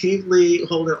 Keith Lee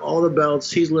holding all the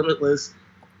belts. He's limitless.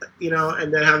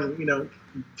 And then have him,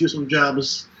 do some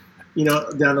jobs,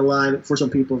 down the line for some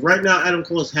people. Right now, Adam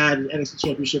Cole has had an NXT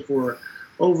championship for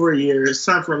over a year. It's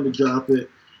time for him to drop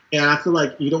it. And I feel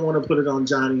like you don't want to put it on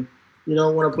Johnny. You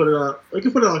don't want to put it on. You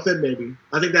can put it on Finn, maybe.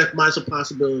 I think that might be a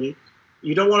possibility.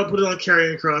 You don't want to put it on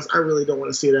Karrion Kross. I really don't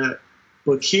want to see that.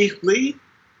 But Keith Lee,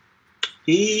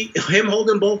 him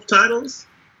holding both titles,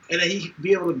 and then he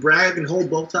be able to brag and hold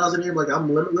both titles in him like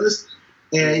I'm limitless.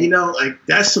 And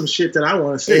that's some shit that I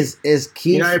want to see. Is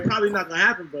Keith? It's probably not gonna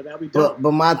happen, but that'll be dope.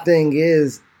 But my thing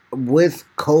is, with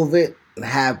COVID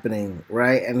happening,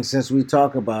 right? And since we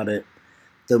talk about it,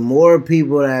 the more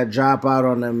people that drop out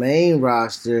on the main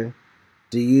roster,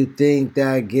 do you think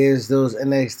that gives those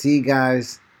NXT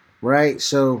guys, right?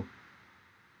 So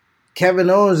Kevin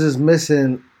Owens is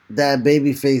missing that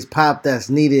babyface pop that's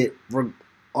needed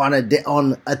on a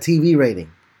TV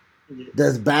rating.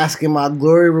 Does Bask in My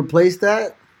Glory replace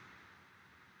that?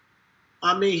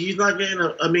 I mean, he's not getting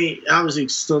obviously,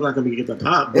 he's still not going to get the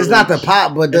pop. It's not the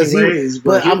pop, but does he?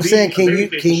 But I'm saying, can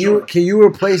you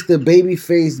replace the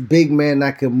babyface big man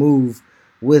that can move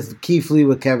with Keith Lee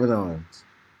with Kevin Owens?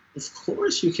 Of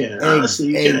course you can. Honestly,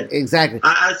 you can. Exactly.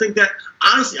 I think that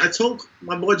honestly, I told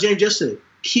my boy James yesterday,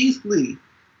 Keith Lee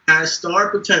has star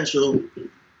potential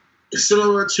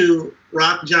similar to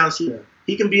Rock John Cena.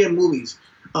 He can be in movies.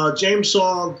 James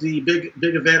saw the big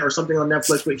event or something on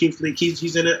Netflix with Keith Lee.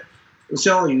 He's in it. I'm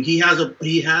telling you, he has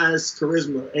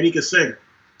charisma and he can sing.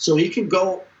 So he can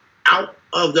go out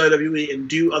of WWE and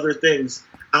do other things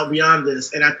out beyond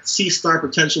this. And I see star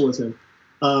potential with him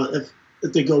if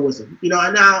they go with him.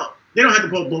 And now they don't have to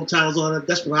put both titles on it.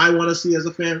 That's what I want to see as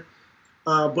a fan.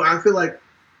 But I feel like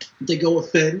they go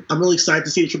with Finn. I'm really excited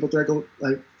to see a triple threat go.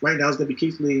 Like right now, it's going to be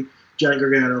Keith Lee, Johnny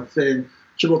Gargano, Finn.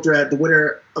 Triple threat. The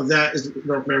winner of that is the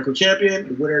North American champion.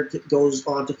 The winner goes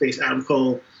on to face Adam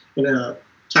Cole in a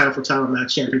title for title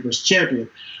match, champion versus champion.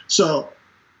 So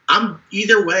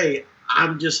either way,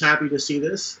 I'm just happy to see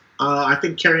this. I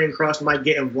think Karrion Kross might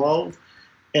get involved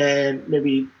and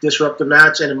maybe disrupt the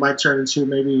match, and it might turn into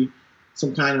maybe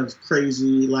some kind of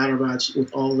crazy ladder match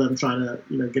with all of them trying to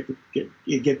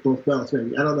get both belts.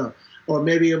 Maybe I don't know, or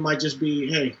maybe it might just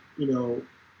be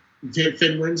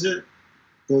Finn wins it.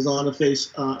 goes on to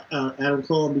face Adam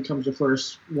Cole and becomes the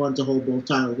first one to hold both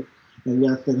titles, and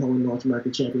yet then holding North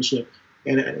American Championship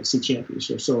and an NXT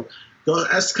Championship. So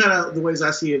that's kind of the ways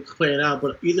I see it playing out.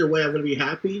 But either way, I'm going to be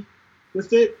happy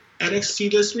with it.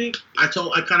 NXT this week, I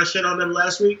kind of shit on them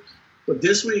last week, but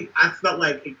this week I felt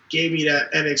like it gave me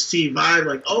that NXT vibe.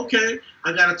 Like, okay,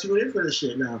 I got to tune in for this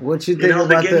shit now. What you think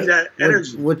about that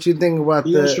energy? What you think about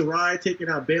Io Shirai taking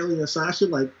out Bayley and Sasha?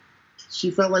 Like, she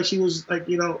felt like she was like,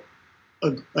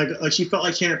 like she felt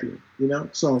like champion,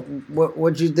 So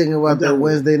what you think about the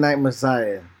Wednesday Night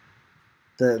Messiah?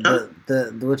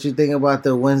 What you think about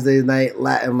the Wednesday Night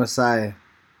Latin Messiah?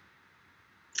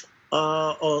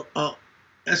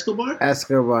 Escobar.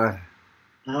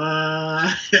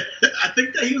 I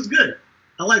think that he was good.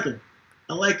 I like him.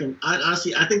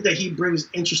 Honestly, I think that he brings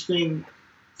interesting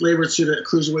flavor to the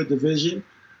cruiserweight division,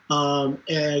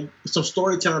 and some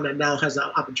storytelling that now has an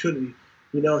opportunity.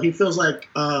 He feels like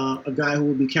a guy who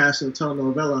would be cast in a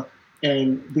telenovela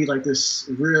and be like this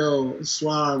real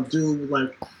suave dude,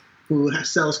 like who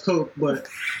sells coke, but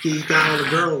he's got all the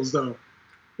girls though.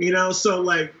 So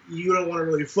like you don't want to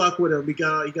really fuck with him. He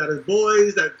got his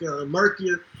boys that murk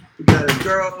you. He got his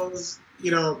girls.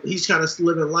 He's kind of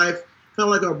living life,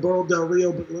 kind of like a Burl Del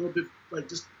Rio, but a little bit like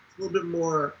just a little bit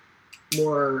more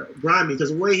grimy. Because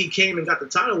the way he came and got the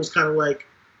title was kind of like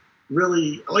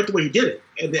really. I like the way he did it,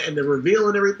 and the reveal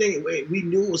and everything. We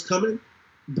knew it was coming,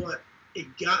 but it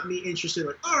got me interested.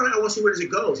 Like, all right, I want to see where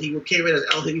it goes. He came in as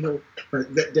El Hijo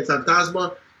de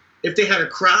Fantasma. If they had a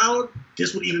crowd,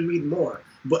 this would even mean more.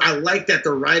 But I like that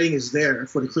the writing is there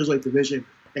for the cruiserweight division,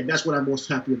 and that's what I'm most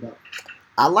happy about.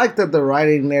 I like that the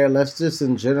writing there. Let's just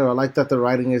in general. I like that the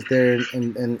writing is there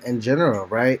in general,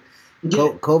 right? Yeah.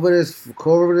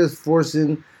 COVID is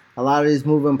forcing a lot of these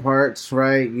moving parts,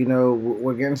 right?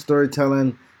 We're getting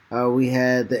storytelling. We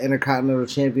had the Intercontinental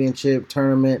Championship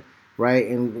tournament, right?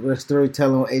 And we're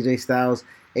storytelling with AJ Styles.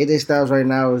 AJ Styles right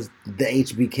now is the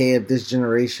HBK of this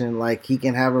generation. Like, he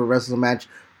can have a wrestling match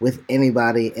with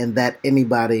anybody, and that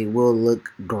anybody will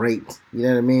look great. You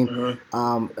know what I mean?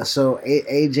 Mm-hmm. So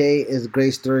AJ is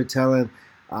great storytelling.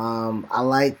 I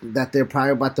like that they're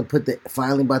probably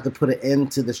finally about to put an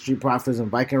end to the Street Profits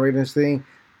and Viking Raiders thing.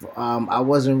 I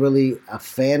wasn't really a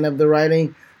fan of the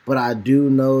writing, but I do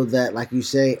know that, like you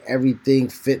say, everything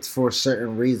fits for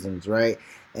certain reasons, right?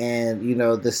 And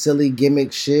the silly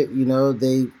gimmick shit, you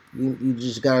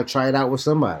just gotta try it out with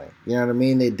somebody. You know what I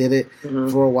mean? They did it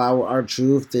for a while with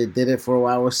R-Truth. They did it for a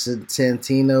while with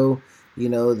Santino.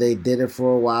 They did it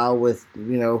for a while with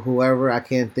whoever I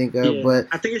can't think of. Yeah. But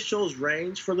I think it shows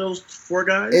range for those four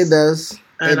guys. It does.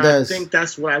 And I think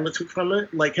that's what I look from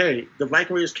it. Like, hey, the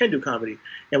Viking Raiders can do comedy,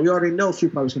 and we already know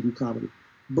Street Profits can do comedy.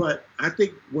 But I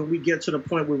think when we get to the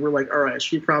point where we're like, all right,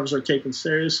 Street Profits are taken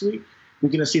seriously, we're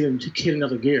gonna see them hit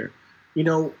another gear.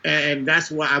 And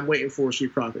that's why I'm waiting for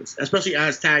Street Profits, especially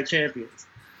as tag champions.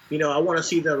 I want to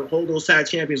see them hold those tag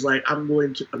champions like I'm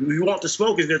willing to. We want the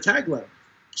smoke is their tagline,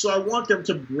 so I want them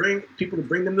to bring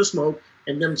them the smoke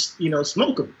and them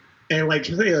smoke them and like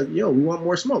say, we want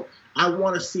more smoke. I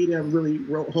want to see them really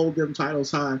hold them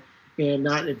titles high and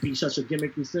not it be such a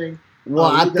gimmicky thing. Well,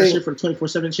 I think that shit for the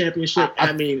 24/7 championship.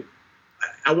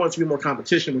 I want it to be more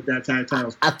competition with that tag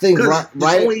titles. I think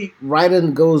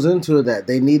writing goes into that.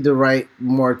 They need to write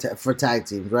more for tag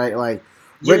teams, right? Like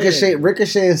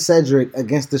Ricochet and Cedric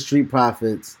against the Street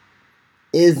Profits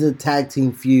is a tag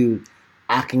team feud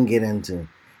I can get into.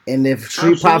 And if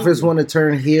Street Profits want to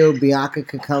turn heel, Bianca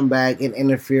can come back and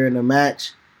interfere in the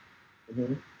match.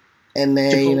 Mm-hmm. And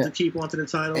then to keep onto the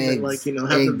title, and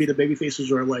have them be the baby faces,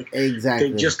 or like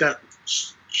exactly they just got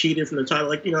cheated from the title,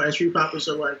 like and Street Profits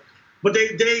are like. But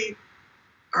they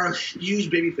are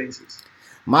huge baby faces.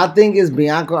 My thing is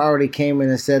Bianca already came in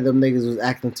and said them niggas was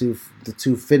acting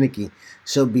too finicky.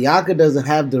 So Bianca doesn't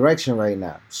have direction right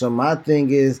now. So my thing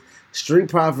is Street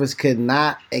Profits could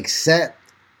not accept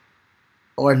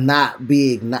or cannot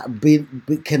be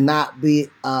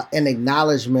an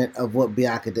acknowledgement of what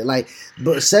Bianca did. Like,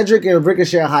 but Cedric and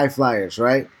Ricochet are high flyers,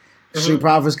 right? Mm-hmm. Street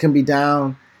Profits can be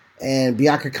down, and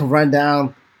Bianca can run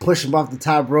down, push him off the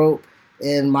top rope.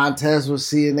 And Montez will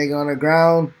see a nigga on the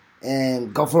ground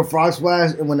and go for a frog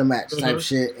splash and win the match type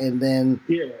shit. And then,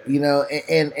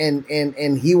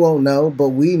 and he won't know, but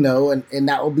we know, and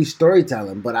that will be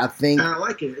storytelling. But I think... I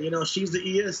like it. She's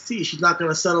the EST. She's not going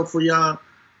to settle for y'all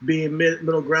being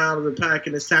middle ground of the pack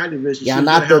in this tag division. Y'all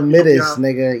not the middest,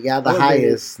 nigga. Y'all the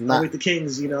highest. Not with the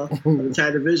kings, of the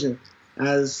tag division,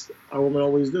 as our women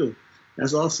always do.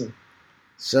 That's awesome.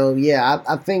 So yeah,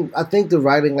 I think the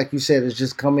writing, like you said, is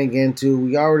just coming into.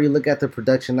 We already look at the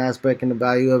production aspect and the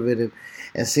value of it,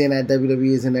 and seeing that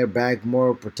WWE is in their bag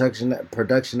more production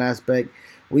aspect.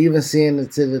 We even seeing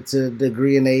it to the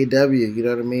degree in AEW. You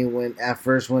know what I mean? When at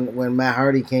first when Matt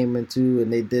Hardy came into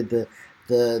and they did the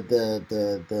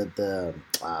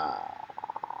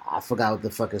I forgot what the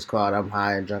fuck it's called. I'm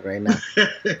high and drunk right now.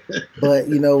 But,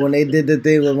 you know, when they did the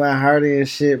thing with Matt Hardy and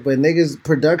shit, but niggas,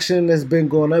 production has been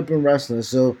going up in wrestling.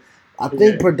 So I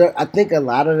think I think a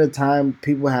lot of the time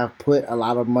people have put a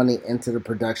lot of money into the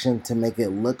production to make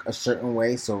it look a certain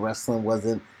way, so wrestling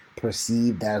wasn't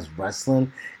perceived as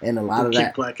wrestling, and a lot of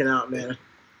that blacking out, man.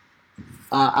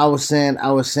 I was saying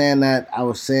that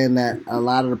a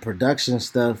lot of the production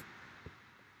stuff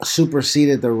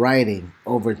superseded the writing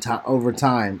over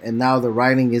time, and now the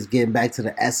writing is getting back to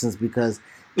the essence because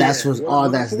that's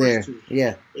all that's there.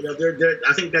 Yeah, you know, they're.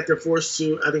 I think that they're forced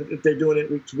to. I think if they're doing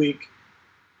it week to week,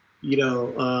 you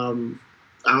know,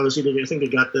 obviously I think they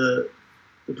got the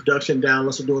production down.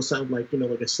 Unless they're doing something like, you know,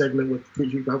 like a segment with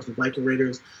preview with the Viking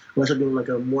Raiders, unless they're doing like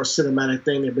a more cinematic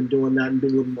thing. They've been doing that and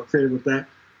being a little more creative with that.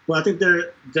 But I think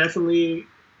they're definitely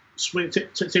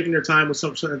taking their time with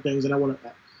some certain things, and I want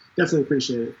to definitely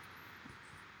appreciate it.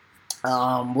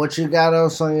 What you got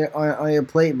else on your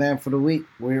plate, man, for the week?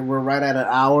 We're right at an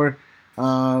hour.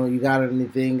 You got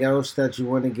anything else that you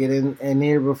want to get in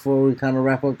here before we kind of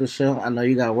wrap up the show? I know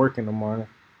you got work in the morning.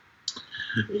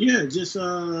 Yeah, just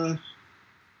when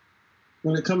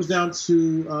it comes down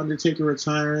to Undertaker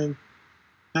retiring,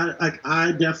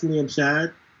 I definitely am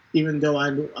sad, even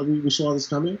though we saw this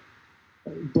coming.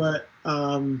 But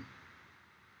I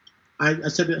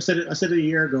said it a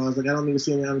year ago. I was like, I don't need to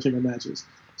see any Undertaker matches.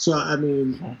 So I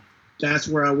mean, that's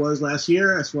where I was last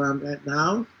year. That's where I'm at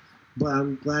now. But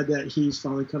I'm glad that he's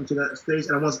finally come to that stage,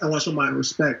 and I want to show my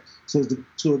respect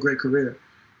to a great career.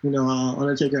 You know,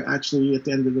 Undertaker actually at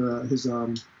the end of his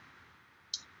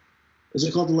is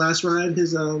it called The Last Ride?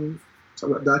 His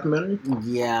documentary.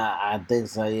 Yeah, I think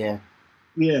so. Yeah.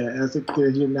 Yeah, I think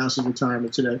he announced his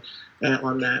retirement today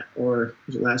on that, or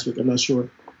was it last week? I'm not sure.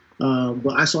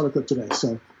 But I saw the clip today,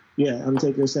 so yeah,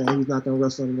 Undertaker is saying he's not going to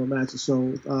wrestle any more matches.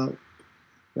 So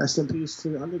rest in peace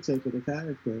to Undertaker, the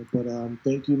character. But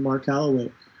thank you, Mark Calloway,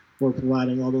 for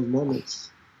providing all those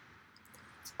moments.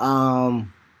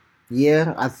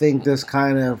 Yeah, I think this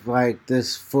kind of like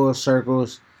this full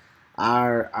circles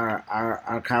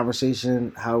our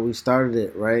conversation, how we started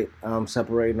it, right?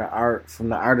 Separating the art from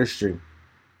the artistry,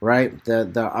 right?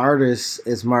 The artist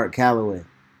is Mark Calloway.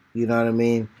 You know what I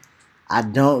mean? I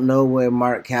don't know what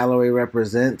Mark Calloway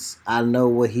represents. I know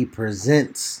what he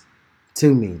presents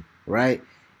to me, right?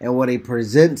 And what he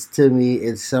presents to me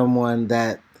is someone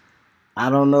that I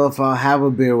don't know if I'll have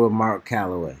a beer with Mark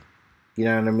Calloway. You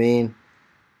know what I mean?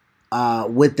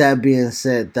 With that being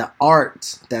said, the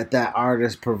art that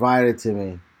artist provided to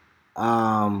me,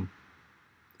 I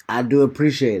do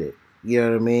appreciate it. You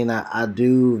know what I mean? I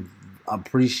do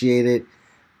appreciate it,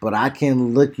 but I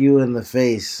can look you in the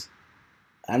face.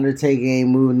 Undertaker ain't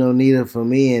moved no needle for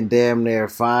me in damn near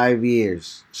 5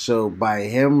 years. So by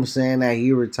him saying that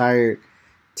he retired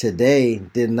today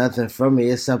did nothing for me.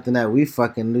 It's something that we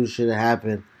fucking knew should have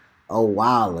happened a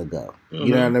while ago. Mm-hmm.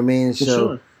 You know what I mean? For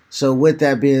sure. So with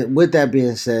that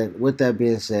being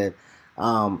said,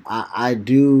 I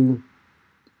do,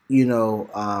 you know,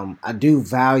 I do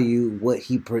value what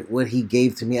he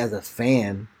gave to me as a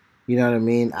fan. You know what I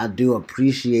mean? I do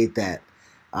appreciate that.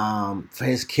 For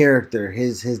his character,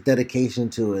 his dedication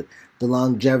to it, the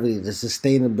longevity, the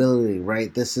sustainability,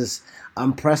 right? This is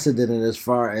unprecedented as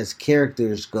far as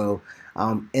characters go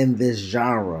in this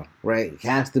genre, right? It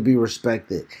has to be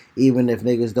respected, even if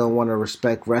niggas don't want to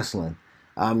respect wrestling.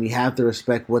 You have to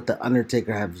respect what the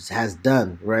Undertaker has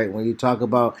done, right? When you talk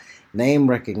about name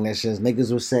recognitions,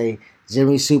 niggas will say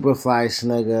Jimmy Superfly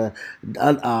Snuka,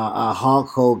 Hulk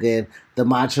Hogan, the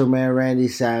Macho Man Randy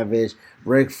Savage,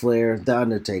 Ric Flair, The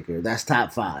Undertaker. That's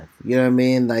top 5. You know what I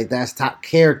mean? Like, that's top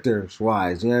characters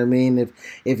wise. You know what I mean?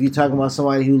 If you're talking about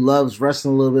somebody who loves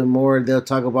wrestling a little bit more, they'll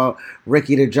talk about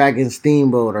Ricky the Dragon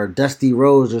Steamboat or Dusty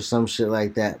Rhodes or some shit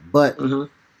like that. But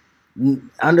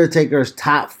Undertaker's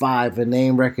top 5 in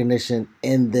name recognition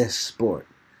in this sport.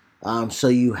 So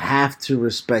you have to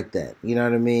respect that. You know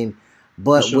what I mean?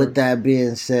 But with that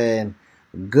being said,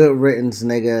 good riddance,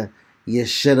 nigga. You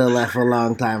should have left a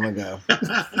long time ago.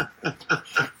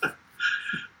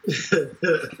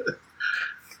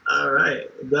 All right.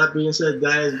 That being said,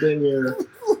 that has been your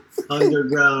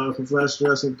Underground Professional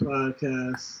Wrestling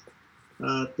Podcast.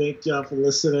 Thank y'all for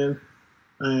listening.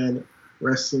 And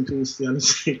rest in peace, The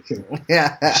Undertaker.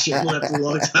 Should have left a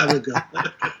long time ago.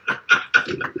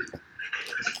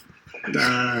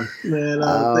 Nah, man.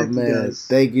 Oh Thank you man, guys.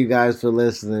 thank you guys for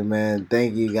listening, man.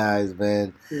 Thank you guys,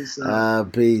 man. Peace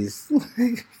out. Peace.